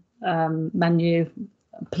my menu.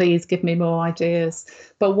 Please give me more ideas.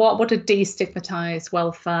 But what would a destigmatized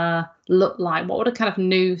welfare look like? What would a kind of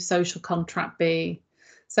new social contract be?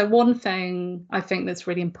 So one thing I think that's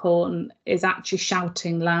really important is actually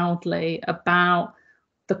shouting loudly about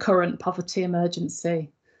the current poverty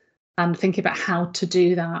emergency and thinking about how to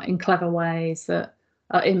do that in clever ways that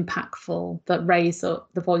are impactful, that raise up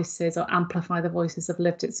the voices or amplify the voices of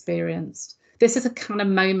lived experience. This is a kind of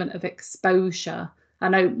moment of exposure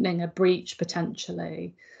and opening a breach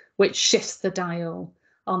potentially, which shifts the dial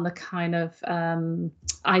on the kind of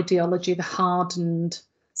ideology, the hardened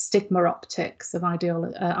stigma optics of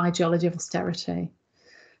ideology of austerity.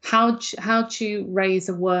 How do you raise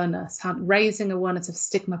awareness? Raising awareness of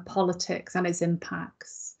stigma politics and its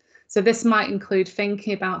impacts. So this might include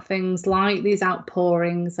thinking about things like these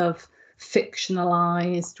outpourings of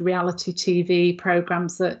fictionalized reality TV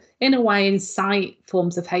programs that in a way incite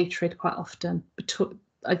forms of hatred quite often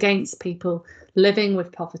against people living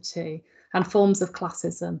with poverty, and forms of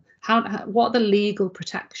classism. What are the legal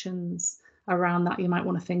protections around that you might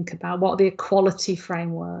want to think about? What are the equality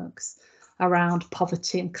frameworks around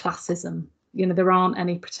poverty and classism? You know, there aren't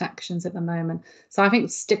any protections at the moment. So I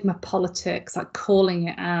think stigma politics, like calling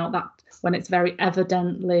it out, that when it's very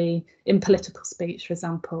evidently in political speech, for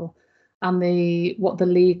example, and what the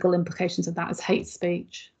legal implications of that as hate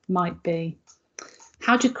speech might be.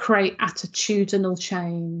 How do you create attitudinal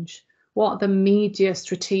change? What are the media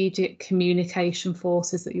strategic communication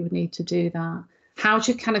forces that you would need to do that? How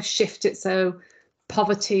do you kind of shift it so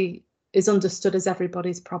poverty is understood as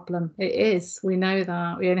everybody's problem? It is, we know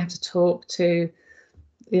that. We only have to talk to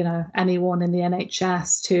anyone in the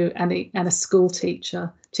NHS to a school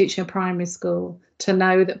teacher teaching a primary school, to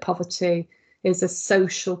know that poverty is a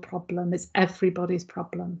social problem, it's everybody's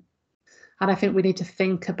problem. And I think we need to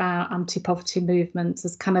think about anti-poverty movements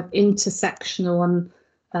as kind of intersectional and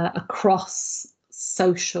across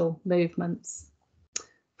social movements.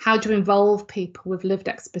 How do you involve people with lived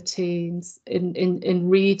expertise in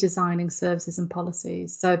redesigning services and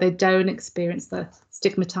policies so they don't experience the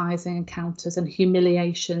stigmatising encounters and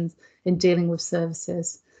humiliations in dealing with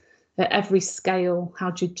services? At every scale, how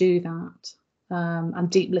do you do that? And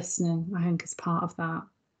deep listening, I think, is part of that.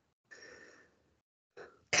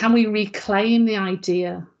 Can we reclaim the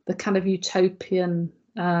idea, the kind of utopian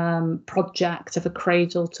project of a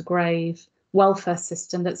cradle to grave welfare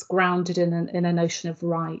system that's grounded in a notion of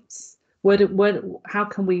rights? How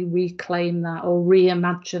can we reclaim that or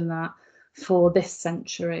reimagine that for this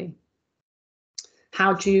century?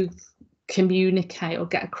 How do you communicate or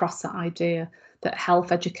get across that idea that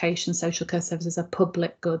health, education, social care services are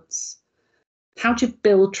public goods? How do you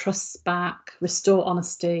build trusts back, restore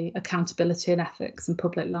honesty, accountability and ethics in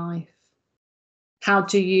public life? How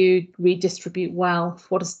do you redistribute wealth?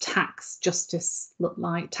 What does tax justice look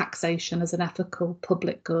like? Taxation as an ethical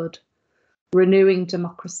public good, renewing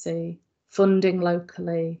democracy, funding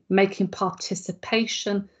locally, making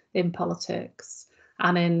participation in politics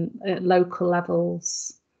and in local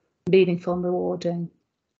levels meaningful and rewarding.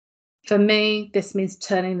 For me, this means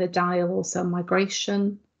turning the dial also on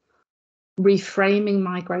migration, reframing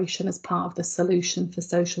migration as part of the solution for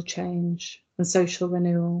social change and social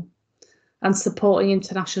renewal, and supporting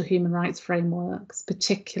international human rights frameworks,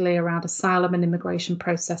 particularly around asylum and immigration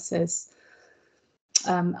processes.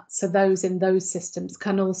 So those in those systems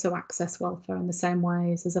can also access welfare in the same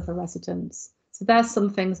ways as other residents. So there's some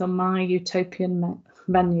things on my utopian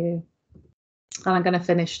menu. And I'm going to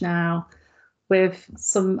finish now with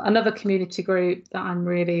another community group that I'm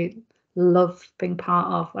really love being part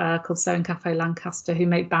of, called Sewing Cafe Lancaster, who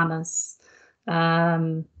make banners.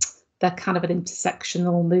 They're kind of an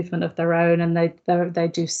intersectional movement of their own, and they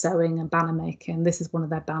do sewing and banner making. This is one of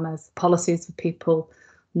their banners, Policies for People,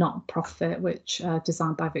 Not Profit, which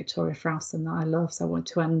designed by Victoria Frowson, that I love. So I want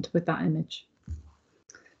to end with that image.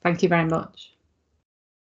 Thank you very much.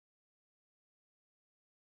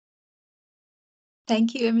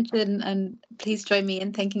 Thank you, Imogen, and please join me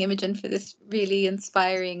in thanking Imogen for this really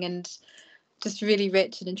inspiring and just really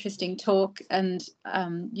rich and interesting talk. And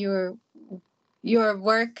your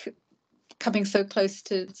work coming so close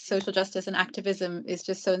to social justice and activism is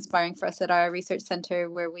just so inspiring for us at our research centre,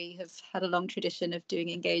 where we have had a long tradition of doing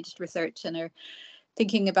engaged research and are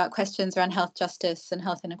thinking about questions around health justice and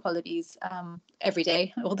health inequalities every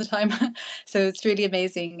day, all the time. So it's really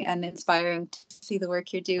amazing and inspiring to see the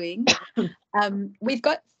work you're doing. We've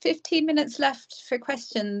got 15 minutes left for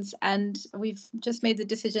questions, and we've just made the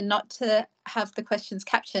decision not to have the questions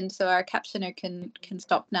captioned, so our captioner can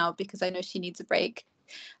stop now because I know she needs a break.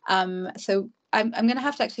 So I'm going to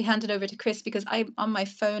have to actually hand it over to Chris because I'm on my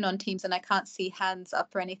phone on Teams and I can't see hands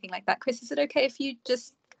up or anything like that. Chris, is it okay if you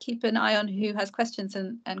just keep an eye on who has questions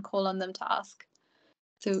and call on them to ask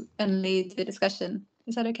and lead the discussion?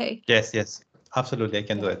 Is that okay? Yes, absolutely. I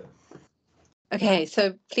can do it. Okay,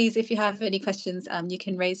 so please, if you have any questions, you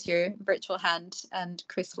can raise your virtual hand and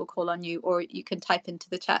Chris will call on you, or you can type into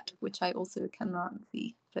the chat, which I also cannot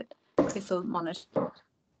see, but Chris will monitor.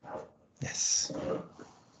 Yes.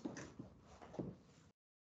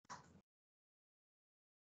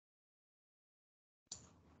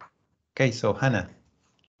 Okay, so Hannah,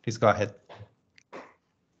 please go ahead.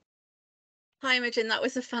 Hi, Imogen. That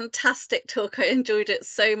was a fantastic talk. I enjoyed it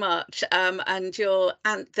so much. And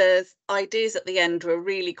the ideas at the end were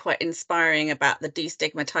really quite inspiring about the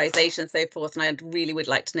destigmatization and so forth. And I really would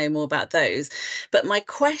like to know more about those. But my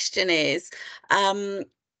question is,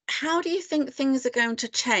 how do you think things are going to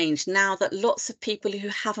change now that lots of people who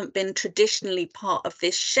haven't been traditionally part of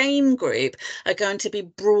this shame group are going to be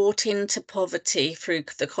brought into poverty through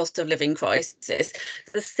the cost of living crisis,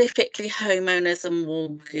 specifically homeowners and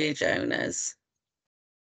mortgage owners?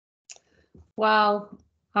 Well,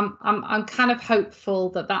 I'm kind of hopeful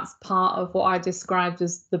that that's part of what I described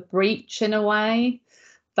as the breach, in a way.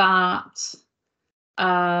 That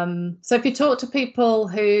so if you talk to people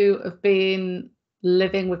who have been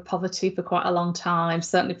living with poverty for quite a long time,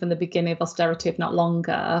 certainly from the beginning of austerity, if not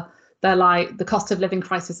longer, they're like, the cost of living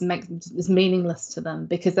crisis is meaningless to them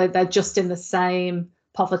because they're just in the same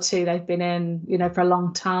poverty they've been in, for a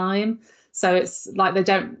long time. So it's like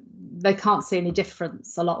they can't see any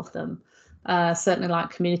difference, a lot of them. Certainly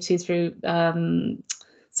like communities through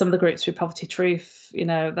some of the groups through Poverty Truth,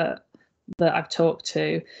 that that I've talked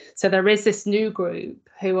to. So there is this new group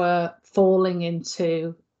who are falling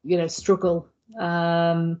into, struggle.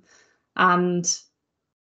 And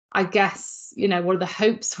I guess, one of the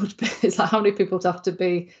hopes would be is like, how many people would have to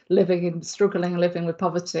be living with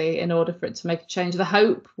poverty in order for it to make a change? The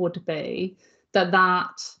hope would be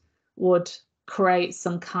that would create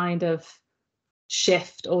some kind of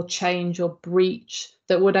shift or change or breach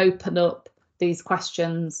that would open up these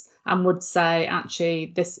questions and would say,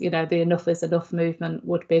 actually, this, the enough is enough movement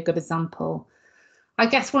would be a good example. I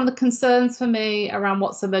guess one of the concerns for me around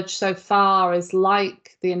what's emerged so far is,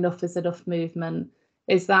 like the enough is enough movement,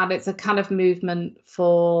 is that it's a kind of movement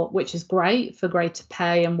which is great for greater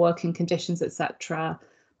pay and working conditions, etc.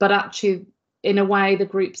 But actually, in a way, the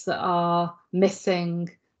groups that are missing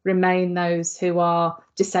remain those who are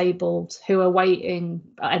disabled, who are waiting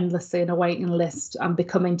endlessly in a waiting list and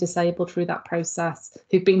becoming disabled through that process,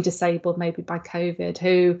 who've been disabled maybe by COVID,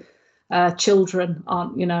 who children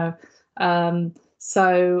aren't,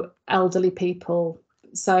 so elderly people.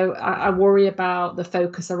 So I worry about the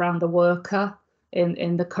focus around the worker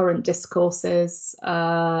in the current discourses,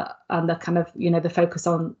 and the kind of, the focus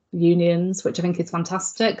on unions, which I think is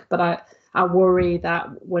fantastic, but I worry that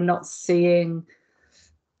we're not seeing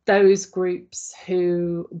those groups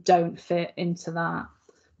who don't fit into that.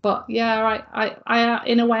 But yeah, I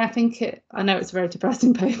in a way, I think I know it's a very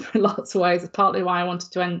depressing paper in lots of ways. It's partly why I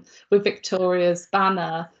wanted to end with Victoria's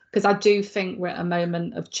banner, because I do think we're at a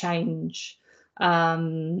moment of change,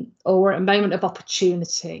 or we're at a moment of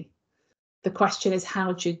opportunity. The question is,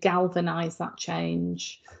 how do you galvanise that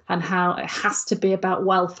change? And how it has to be about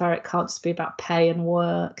welfare. It can't just be about pay and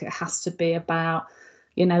work. It has to be about,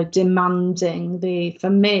 demanding for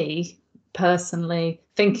me personally,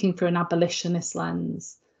 thinking through an abolitionist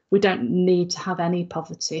lens. We don't need to have any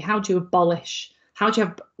poverty. How do you abolish?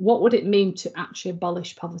 What would it mean to actually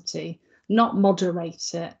abolish poverty? Not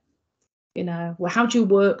moderate it. How do you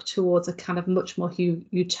work towards a kind of much more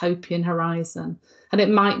utopian horizon? And it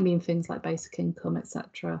might mean things like basic income,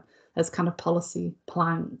 etc., as kind of policy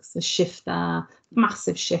planks, a shift there,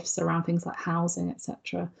 massive shifts around things like housing,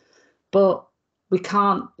 etc. But we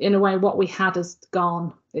can't, in a way, what we had has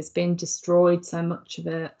gone. It's been destroyed, so much of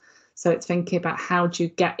it. So it's thinking about how do you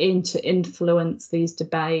get in to influence these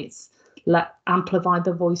debates, amplify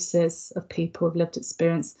the voices of people with lived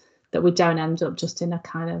experience, that we don't end up just in a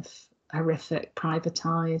kind of horrific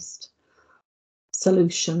privatized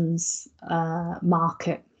solutions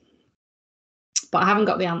market. But I haven't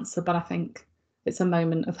got the answer, but I think it's a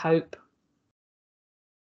moment of hope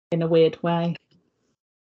in a weird way,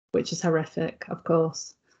 which is horrific, of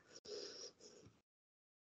course.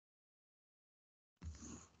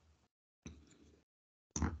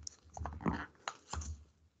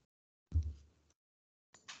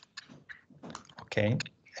 Okay.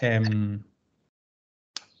 I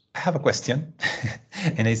have a question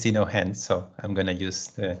and I see no hands, so I'm going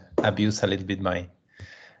to abuse a little bit my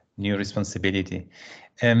new responsibility.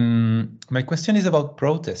 My question is about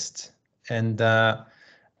protest, and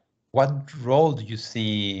what role do you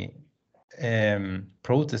see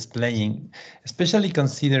protest playing, especially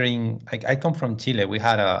considering I come from Chile. We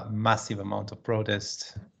had a massive amount of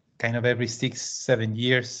protest kind of every 6-7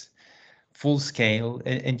 years, full scale,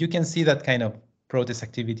 and you can see that kind of protest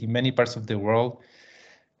activity in many parts of the world,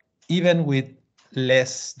 even with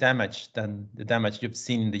less damage than the damage you've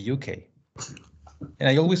seen in the UK. And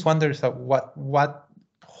I always wonder, so what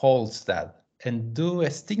holds that? And do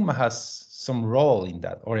stigma has some role in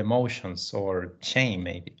that, or emotions, or shame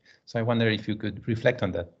maybe? So I wonder if you could reflect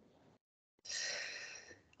on that.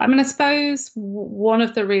 I mean, I suppose one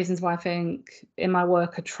of the reasons why I think in my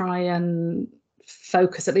work I try and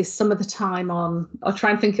focus at least some of the time on, or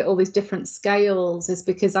try and think at all these different scales, is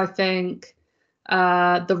because I think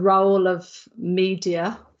the role of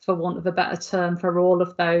media, for want of a better term, for all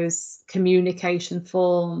of those communication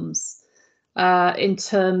forms, in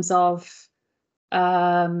terms of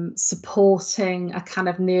supporting a kind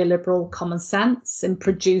of neoliberal common sense in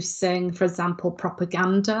producing, for example,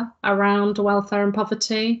 propaganda around welfare and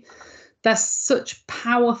poverty. There's such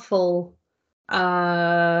powerful,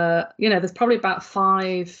 there's probably about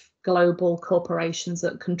 5 global corporations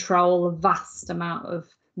that control a vast amount of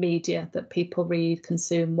media that people read,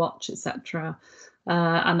 consume, watch, etc.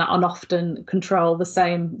 And often control the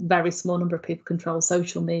same very small number of people control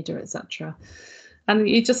social media, etc. And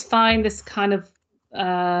you just find this kind of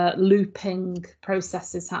looping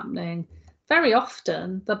processes happening. Very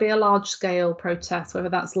often there'll be a large scale protest, whether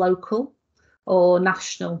that's local or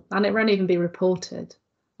national, and it won't even be reported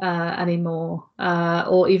anymore,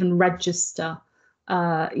 or even register,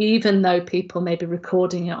 even though people may be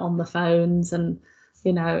recording it on the phones and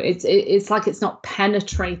You know, it's like it's not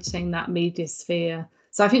penetrating that media sphere.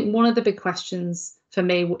 So I think one of the big questions for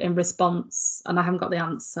me in response, and I haven't got the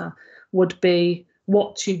answer, would be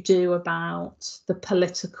what to do about the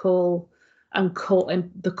political and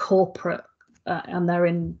the corporate, and they're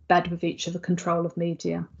in bed with each other, control of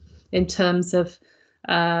media, in terms of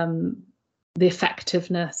the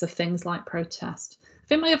effectiveness of things like protest. I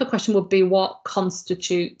think my other question would be what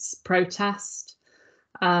constitutes protest?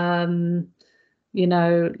 You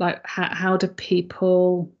know, like how do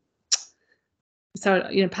people, so,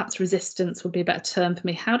 you know, perhaps resistance would be a better term for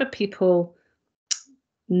me. How do people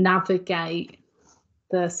navigate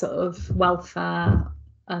the sort of welfare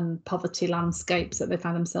and poverty landscapes that they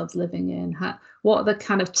find themselves living in? What are the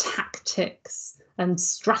kind of tactics and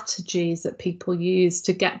strategies that people use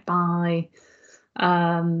to get by,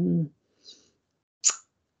 and,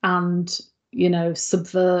 you know,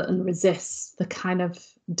 subvert and resist the kind of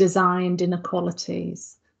designed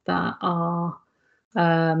inequalities that are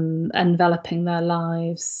enveloping their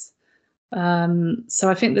lives? So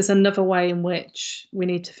I think there's another way in which we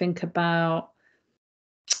need to think about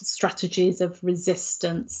strategies of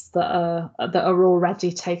resistance that are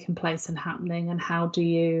already taking place and happening, and how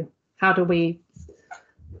do we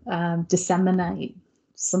disseminate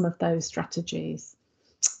some of those strategies?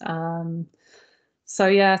 So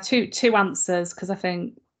yeah, two answers, because I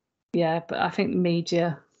think, yeah, but I think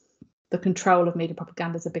media, the control of media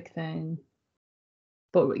propaganda is a big thing.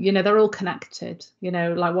 But, you know, they're all connected. You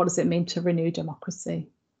know, like, what does it mean to renew democracy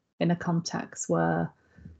in a context where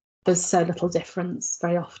there's so little difference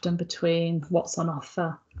very often between what's on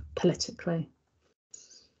offer politically?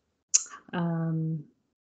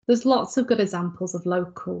 There's lots of good examples of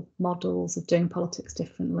local models of doing politics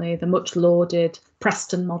differently. The much lauded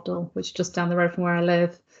Preston model, which is just down the road from where I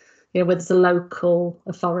live, you know, where there's a local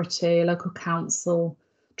authority, a local council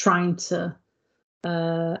trying to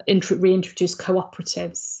reintroduce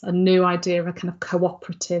cooperatives, a new idea of a kind of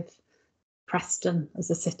cooperative Preston as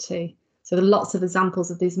a city. So there are lots of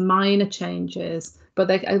examples of these minor changes, but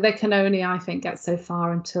they can only, I think, get so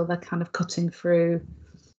far until they're kind of cutting through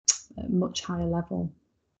at a much higher level.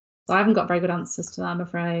 So I haven't got very good answers to that, I'm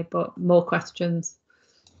afraid, but more questions.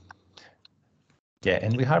 Yeah,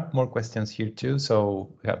 and we have more questions here too.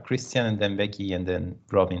 So we have Christian, and then Becky, and then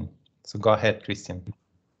Robin. So go ahead, Christian.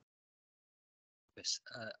 Yes,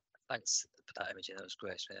 thanks for that, Imogen. That was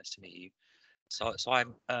great. It's nice to meet you. So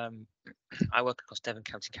I'm I work across Devon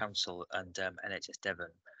County Council and NHS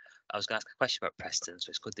Devon. I was going to ask a question about Preston, so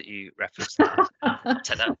it's good that you referenced that.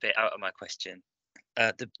 Take that bit out of my question.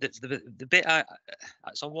 The bit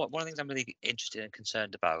so one of the things I'm really interested and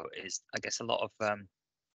concerned about is, I guess, a lot of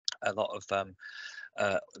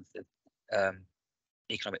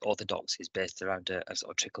economic orthodoxy is based around a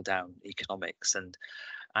sort of trickle down economics, and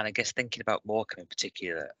I guess thinking about Morecambe in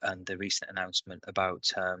particular and the recent announcement about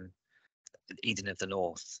Eden of the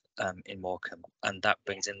North in Morecambe, and that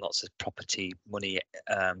brings in lots of property money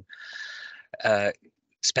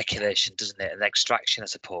speculation, doesn't it, and extraction, I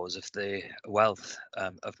suppose, of the wealth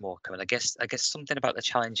of Morecambe. And I guess something about the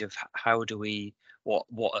challenge of how do we, what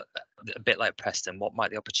a bit like Preston, what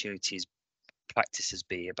might the opportunities, practices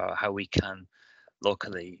be about how we can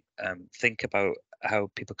locally think about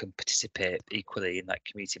how people can participate equally in that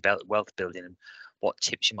community wealth building, and what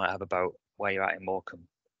tips you might have about where you're at in Morecambe.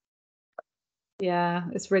 Yeah,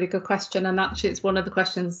 it's a really good question, and actually it's one of the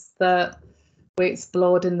questions that we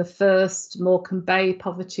explored in the first Morecambe Bay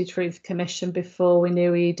Poverty Truth Commission before we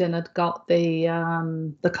knew Eden had got the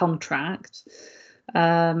contract,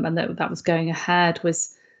 and that was going ahead.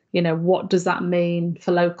 Was, you know, what does that mean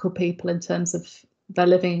for local people in terms of they're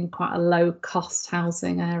living in quite a low cost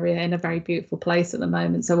housing area in a very beautiful place at the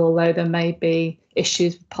moment. So although there may be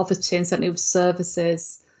issues with poverty and certainly with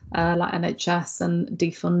services like NHS and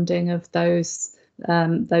defunding of those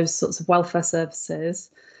sorts of welfare services,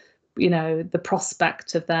 you know, the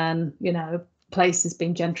prospect of then, you know, places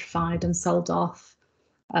being gentrified and sold off,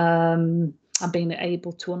 and being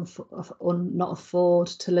able to not afford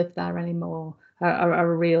to live there anymore are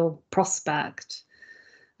a real prospect.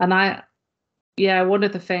 And one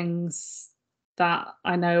of the things that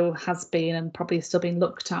I know has been and probably still being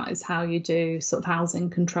looked at is how you do sort of housing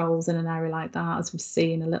controls in an area like that, as we've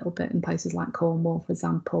seen a little bit in places like Cornwall, for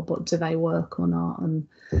example, but do they work or not? And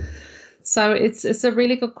so it's a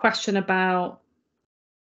really good question about,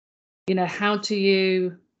 you know, how do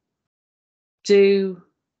you do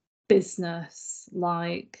business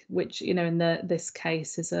like, which, you know, in this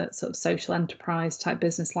case is a sort of social enterprise type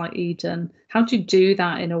business like Eden. How do you do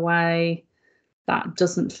that in a way that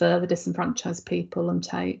doesn't further disenfranchise people and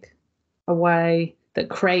take away, that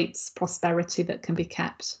creates prosperity that can be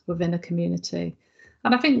kept within a community?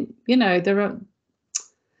 And I think, there are,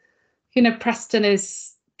 Preston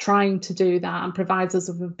is trying to do that and provides us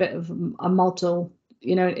with a bit of a model,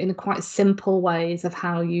 in quite simple ways of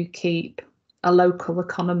how you keep a local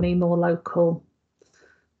economy more local.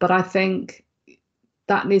 But I think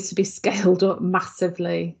that needs to be scaled up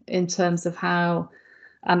massively in terms of how,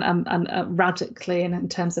 and radically in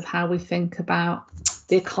terms of how we think about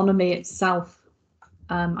the economy itself,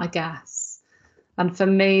 I guess. And for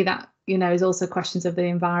me, that, is also questions of the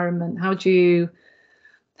environment. How do you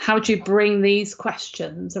bring these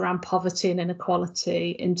questions around poverty and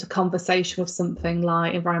inequality into conversation with something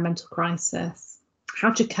like environmental crisis? How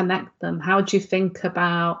do you connect them? How do you think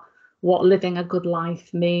about what living a good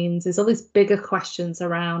life means? There's all these bigger questions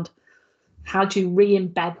around how do you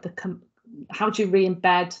re-embed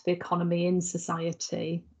the economy in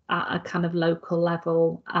society at a kind of local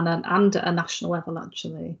level and at a national level,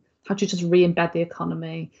 actually. How do you just re-embed the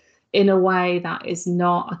economy in a way that is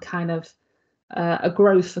not a kind of a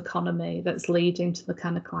growth economy that's leading to the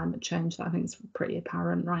kind of climate change that I think is pretty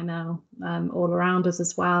apparent right now, all around us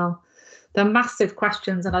as well. They're massive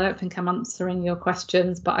questions, and I don't think I'm answering your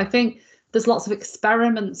questions, but I think there's lots of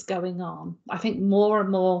experiments going on. I think more and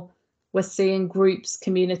more we're seeing groups,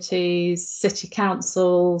 communities, city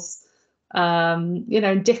councils,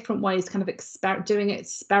 in different ways, kind of doing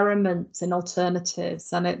experiments in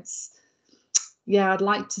alternatives. And I'd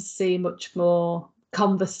like to see much more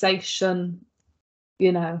conversation,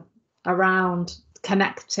 around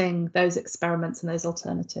connecting those experiments and those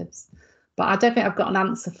alternatives. But I don't think I've got an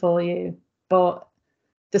answer for you. But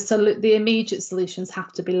the immediate solutions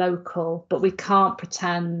have to be local, but we can't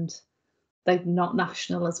pretend they're not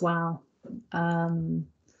national as well.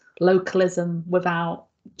 Localism without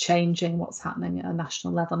changing what's happening at a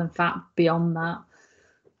national level, and in fact, beyond that,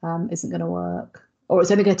 isn't going to work, or it's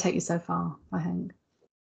only going to take you so far, I think.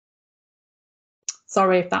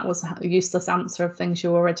 Sorry if that was a useless answer of things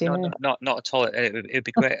you already knew. Not at all. It would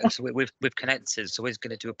be great. So we've connected. So we're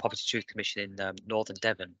going to do a Poverty Truth Commission in Northern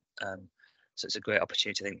Devon. So it's a great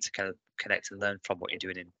opportunity, I think, to kind of connect and learn from what you're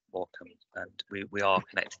doing in Morecambe. And we are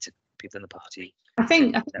connected to people in the party. I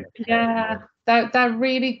think they're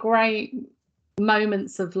really great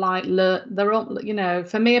moments of like they're all,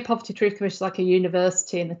 for me, a Poverty Truth Commission is like a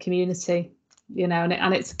university in the community.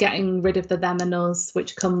 And it's getting rid of the them and us,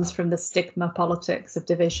 which comes from the stigma politics of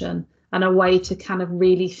division, and a way to kind of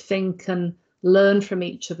really think and learn from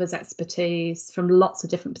each other's expertise from lots of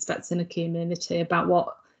different perspectives in a community about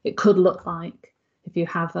what it could look like if you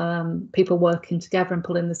have people working together and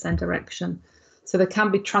pulling in the same direction. So they can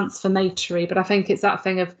be transformatory, but I think it's that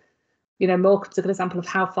thing of, Morecambe's a good example of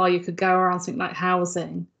how far you could go around something like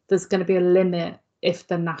housing. There's going to be a limit if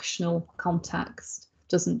the national context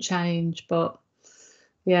doesn't change. But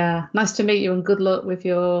yeah, nice to meet you and good luck with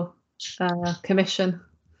your commission.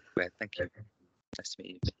 Great, thank you. Nice to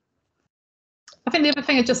meet you. I think the other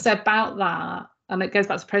thing I just said about that, and it goes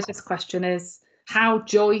back to the protest question, is how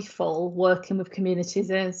joyful working with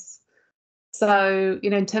communities is. So,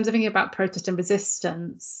 in terms of thinking about protest and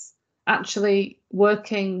resistance, actually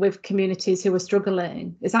working with communities who are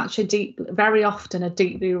struggling is actually very often a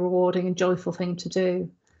deeply rewarding and joyful thing to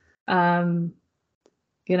do.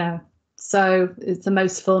 So it's the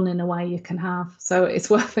most fun in a way you can have. So it's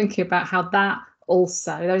worth thinking about how that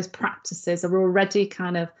also, those practices are already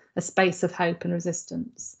kind of a space of hope and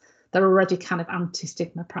resistance. They're already kind of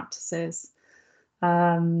anti-stigma practices.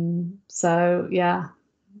 So yeah.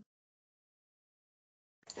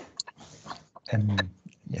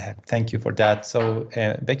 Thank you for that. So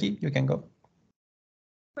Becky, you can go.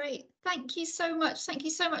 Great. Thank you so much. Thank you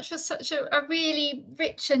so much for such a really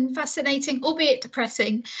rich and fascinating, albeit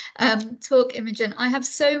depressing, talk, Imogen. I have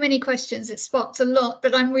so many questions. It sparked a lot,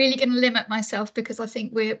 but I'm really going to limit myself because I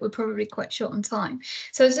think we're probably quite short on time.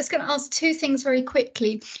 So I was just going to ask two things very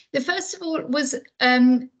quickly. The first of all was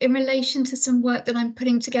in relation to some work that I'm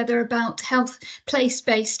putting together about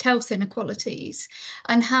place-based health inequalities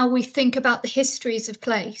and how we think about the histories of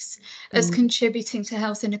place as contributing to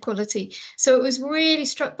health inequality. So it was really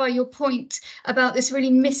struck by your point about this really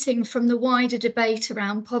missing from the wider debate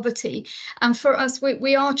around poverty. And for us,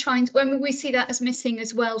 we are trying to, when we see that as missing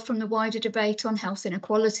as well from the wider debate on health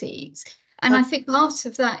inequalities. And I think part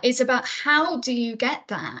of that is about how do you get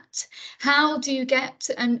that? How do you get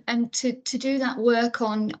and to do that work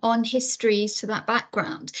on histories to that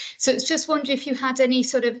background? So it's just wondering if you had any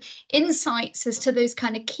sort of insights as to those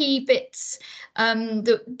kind of key bits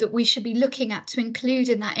that we should be looking at to include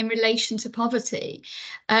in that in relation to poverty.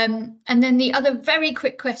 And then the other very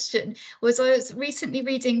quick question was, I was recently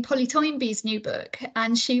reading Polly Toynbee's new book,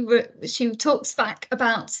 and she talks back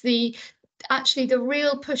about the actually the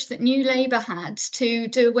real push that New Labour had to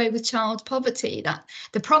do away with child poverty, that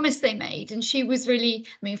the promise they made, and she was really,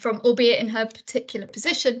 I mean, from, albeit in her particular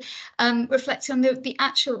position, reflecting on the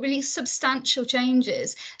actual really substantial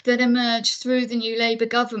changes that emerged through the New Labour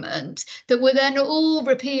government that were then all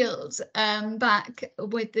repealed back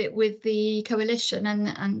with the coalition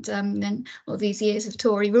and then all these years of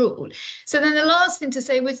Tory rule. So then the last thing to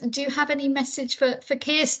say was, do you have any message for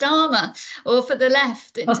Keir Starmer or for the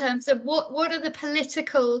left in terms of what are the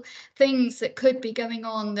political things that could be going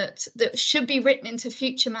on that should be written into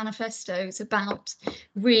future manifestos about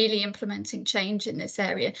really implementing change in this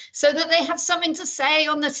area, so that they have something to say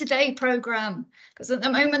on the Today programme, because at the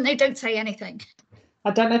moment they don't say anything.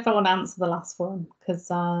 I don't know if I want to answer the last one, because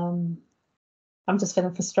I'm just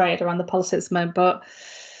feeling frustrated around the politics at the moment, but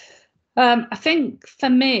I think for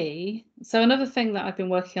me, so another thing that I've been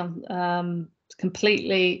working on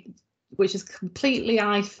which is completely,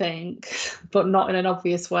 I think, but not in an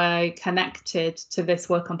obvious way, connected to this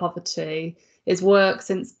work on poverty, is work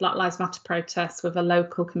since Black Lives Matter protests with a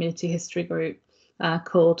local community history group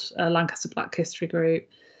called Lancaster Black History Group.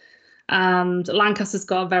 And Lancaster's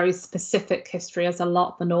got a very specific history, as a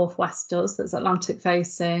lot of the Northwest does, that's Atlantic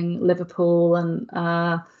facing, Liverpool, and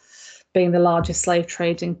being the largest slave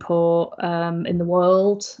trading port in the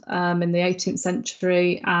world in the 18th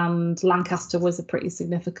century. And Lancaster was the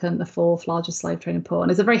 4th largest slave trading port.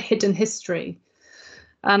 And it's a very hidden history.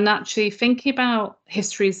 And actually thinking about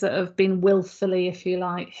histories that have been willfully, if you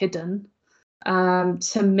like, hidden,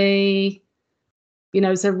 to me,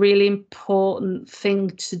 is a really important thing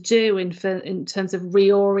to do in terms of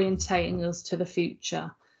reorientating us to the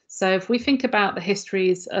future. So if we think about the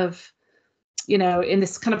histories of, in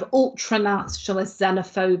this kind of ultra-nationalist,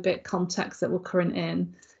 xenophobic context that we're current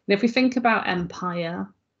in, if we think about empire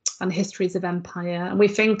and histories of empire, and we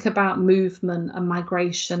think about movement and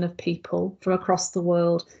migration of people from across the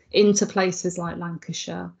world into places like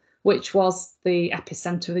Lancashire, which was the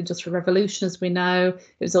epicenter of the Industrial Revolution, as we know.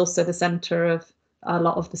 It was also the center of a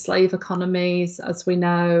lot of the slave economies, as we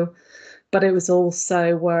know, but it was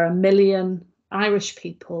also where 1 million Irish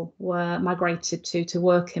people were migrated to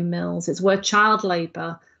work in mills. It's where child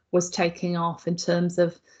labour was taking off in terms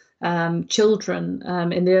of children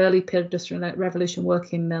in the early period of Industrial Revolution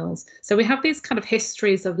working mills. So we have these kind of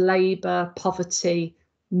histories of labour, poverty,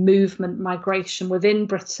 movement, migration within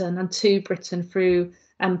Britain and to Britain through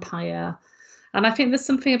empire. And I think there's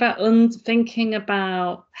something about thinking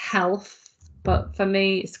about health, but for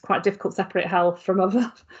me, it's quite difficult to separate health from other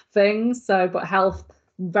things. But health,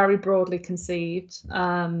 very broadly conceived,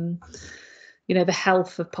 the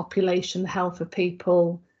health of population, the health of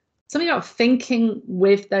people, something about thinking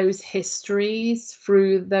with those histories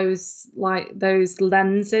through those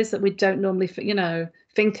lenses that we don't normally,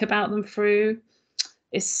 think about them through,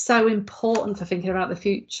 is so important for thinking about the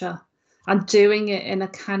future, and doing it in a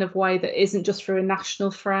kind of way that isn't just through a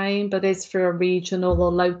national frame, but is through a regional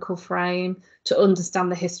or local frame, to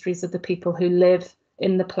understand the histories of the people who live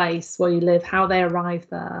in the place where you live, how they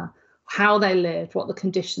arrived there, how they lived, what the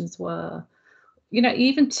conditions were.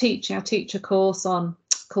 Even teaching, I teach a course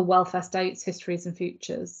called Welfare States, Histories and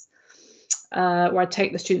Futures, where I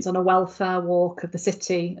take the students on a welfare walk of the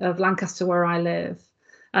city of Lancaster, where I live.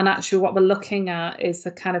 And actually what we're looking at is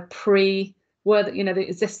the kind of the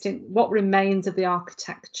existing, what remains of the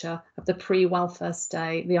architecture of the pre-welfare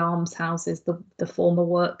state, the almshouses, the former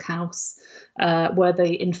workhouse, where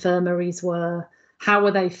the infirmaries were. How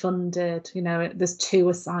were they funded? There's 2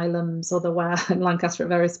 asylums, or there were in Lancaster at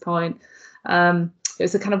various points. It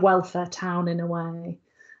was a kind of welfare town in a way,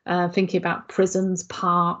 thinking about prisons,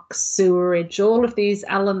 parks, sewerage, all of these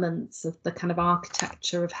elements of the kind of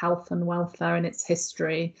architecture of health and welfare and its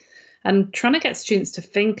history, and trying to get students to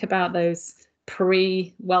think about those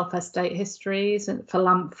pre-welfare state histories and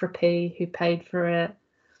philanthropy, who paid for it,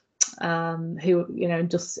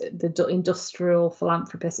 the industrial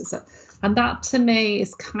philanthropists, etc. And that to me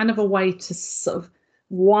is kind of a way to sort of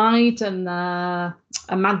widen their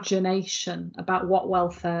imagination about what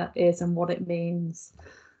welfare is and what it means.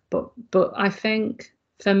 But I think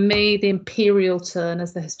for me, the imperial turn,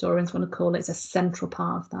 as the historians want to call it, is a central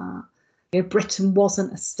part of that. Britain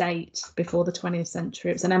wasn't a state before the 20th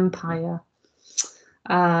century; it was an empire.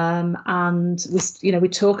 And we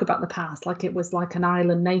talk about the past like it was like an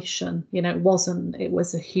island nation. It wasn't. It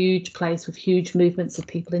was a huge place with huge movements of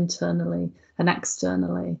people internally and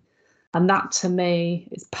externally, and that to me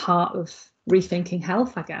is part of rethinking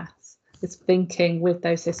health, I guess. It's thinking with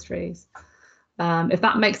those histories. If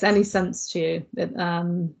that makes any sense to you,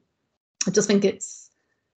 I just think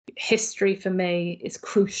history for me is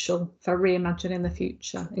crucial for reimagining the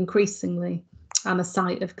future increasingly. and a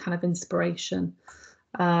site of kind of inspiration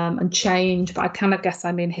and change. But I kind of guess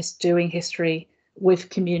I mean doing history with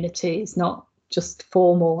communities, not just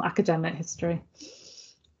formal academic history.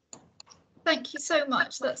 Thank you so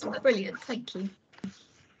much. That's brilliant. Thank you.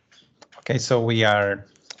 Okay, so we are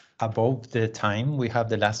above the time. We have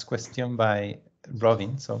the last question by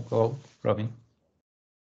Robin. So go, Robin.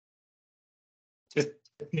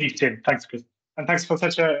 Thanks, Chris. And thanks for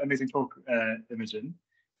such an amazing talk, Imogen.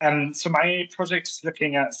 So my project's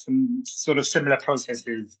looking at some sort of similar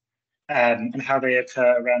processes and how they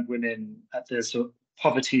occur around women at the sort of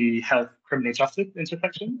poverty, health, criminal justice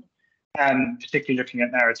intersection, particularly looking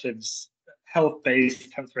at narratives,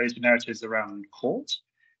 health-based, health-related narratives around court,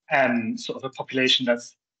 and sort of a population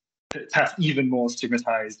that's perhaps even more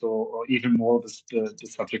stigmatized or even more the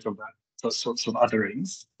subject of that sorts of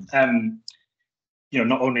otherings. You know,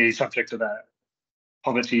 not only subject to that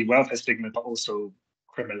poverty, welfare stigma, but also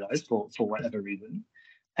criminalized for whatever reason.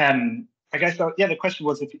 I guess, yeah, the question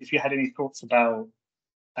was if you had any thoughts about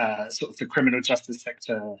sort of the criminal justice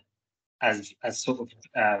sector as sort of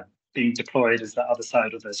being deployed as the other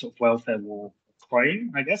side of the sort of welfare war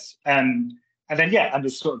coin, I guess. And then, yeah, and the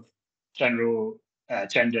sort of general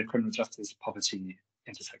gender, criminal justice, poverty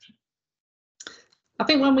intersection. I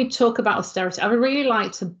think when we talk about austerity, I would really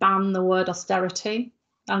like to ban the word austerity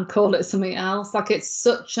and call it something else. Like, it's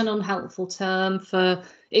such an unhelpful term for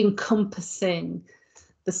encompassing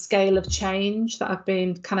the scale of change that I've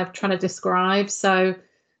been kind of trying to describe. So,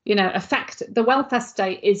 you know, the welfare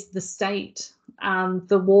state is the state, and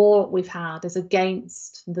the war we've had is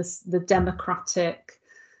against the democratic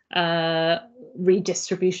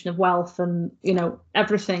redistribution of wealth, and you know,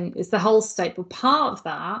 everything is the whole state. But part of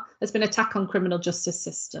that has been attack on criminal justice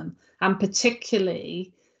system, and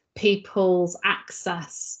particularly people's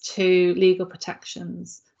access to legal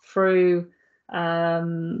protections through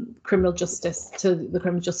criminal justice, to the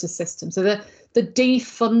criminal justice system. So the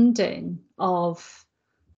defunding of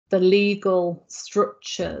the legal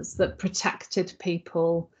structures that protected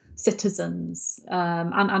people, citizens,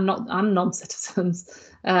 and non-citizens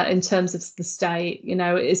in terms of the state, you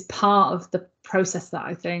know, is part of the process that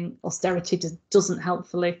I think austerity doesn't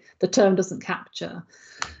helpfully, the term doesn't capture.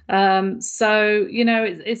 So, you know,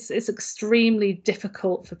 it's extremely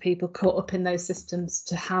difficult for people caught up in those systems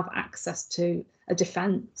to have access to a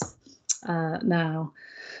defence now.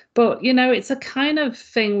 But, you know, it's a kind of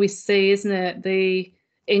thing we see, isn't it? The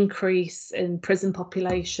increase in prison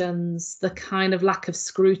populations, the kind of lack of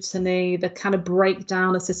scrutiny, the kind of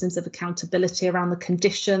breakdown of systems of accountability around the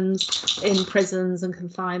conditions in prisons and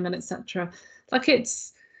confinement, etc. Like,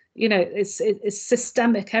 it's, you know, it's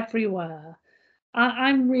systemic everywhere.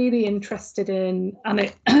 I'm really interested in, and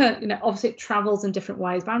it, you know, obviously it travels in different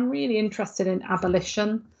ways, but I'm really interested in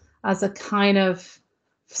abolition as a kind of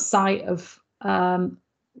site of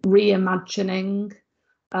reimagining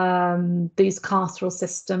these carceral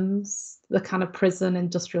systems, the kind of prison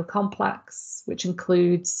industrial complex, which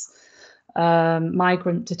includes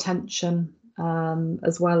migrant detention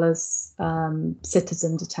as well as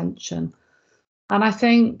citizen detention. And I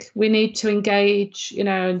think we need to engage, you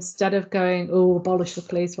know, instead of going, oh, abolish the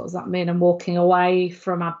police, what does that mean? And walking away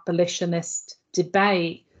from abolitionist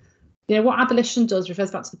debate. You know, what abolition does,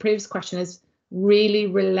 refers back to the previous question, is really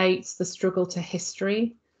relates the struggle to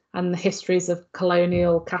history and the histories of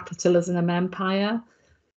colonial capitalism and empire.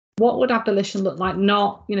 What would abolition look like?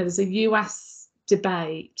 Not, you know, there's a US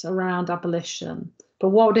debate around abolition, but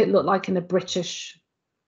what would it look like in a British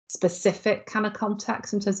specific kind of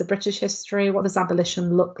context in terms of British history? What does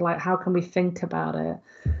abolition look like? How can we think about it?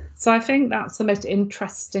 So I think that's the most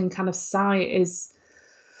interesting kind of site, is,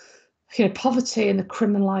 you know, poverty and the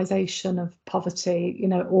criminalization of poverty, you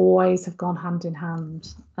know, always have gone hand in hand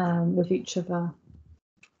with each other,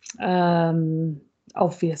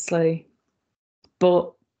 obviously.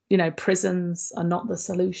 But, you know, prisons are not the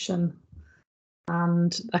solution.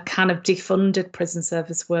 And a kind of defunded prison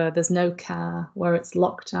service where there's no care, where it's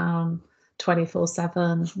locked down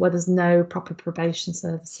 24/7, where there's no proper probation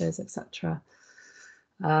services, etc.,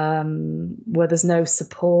 where there's no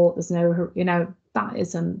support, there's no, you know, that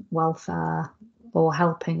isn't welfare or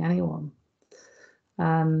helping anyone.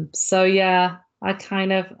 So yeah, I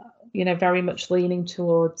kind of, you know, very much leaning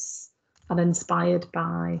towards and inspired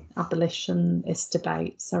by abolitionist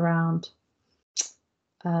debates around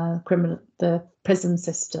the prison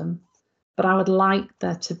system, but I would like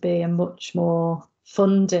there to be a much more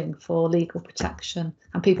funding for legal protection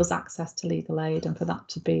and people's access to legal aid, and for that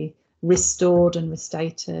to be restored and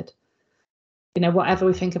restated. You know, whatever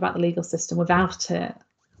we think about the legal system, without it,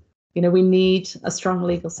 You know, we need a strong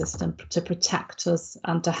legal system to protect us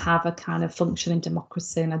and to have a kind of functioning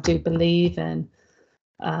democracy. And I do believe in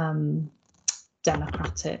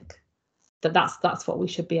democratic, that's what we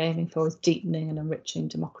should be aiming for, is deepening and enriching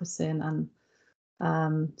democracy. And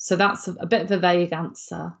so that's a bit of a vague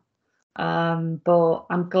answer. But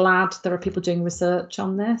I'm glad there are people doing research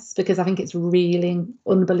on this, because I think it's really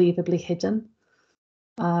unbelievably hidden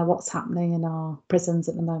what's happening in our prisons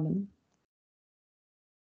at the moment.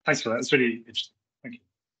 Thanks for that. It's really interesting. Thank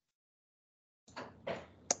you.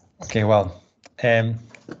 Okay, well,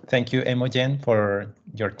 thank you, Imogen, for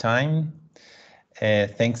your time.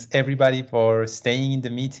 Thanks everybody for staying in the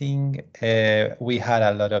meeting. We had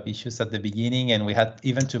a lot of issues at the beginning, and we had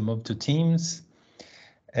even to move to Teams.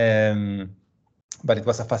 But it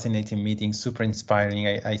was a fascinating meeting, super inspiring.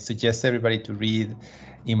 I suggest everybody to read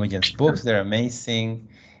Imogen's books. They're amazing.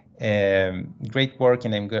 Great work,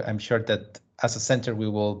 and I'm sure that as a center we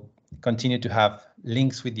will continue to have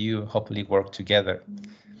links with you, hopefully work together.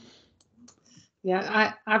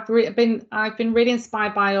 Yeah, I've been really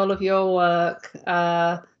inspired by all of your work.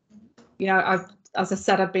 You know, as I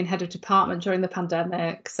said, I've been head of department during the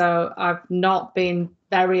pandemic, so I've done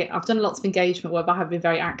lots of engagement work, but I haven't been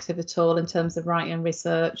very active at all in terms of writing and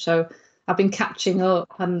research. So I've been catching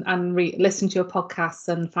up and listening to your podcasts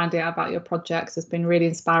and finding out about your projects has been really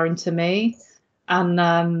inspiring to me.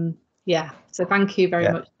 And yeah, so thank you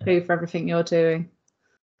very much too for everything you're doing.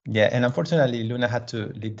 Yeah, and unfortunately Luna had to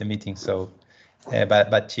leave the meeting, so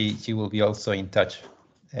but she will be also in touch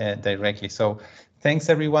directly. So thanks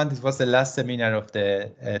everyone. This was the last seminar of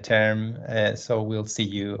the term, so we'll see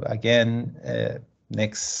you again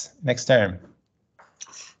next term.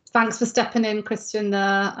 Thanks for stepping in, Christian.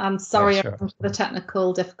 I'm sorry for the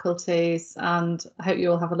technical difficulties, and I hope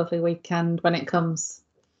you all have a lovely weekend when it comes.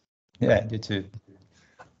 Yeah, you too.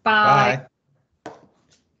 Bye. Bye.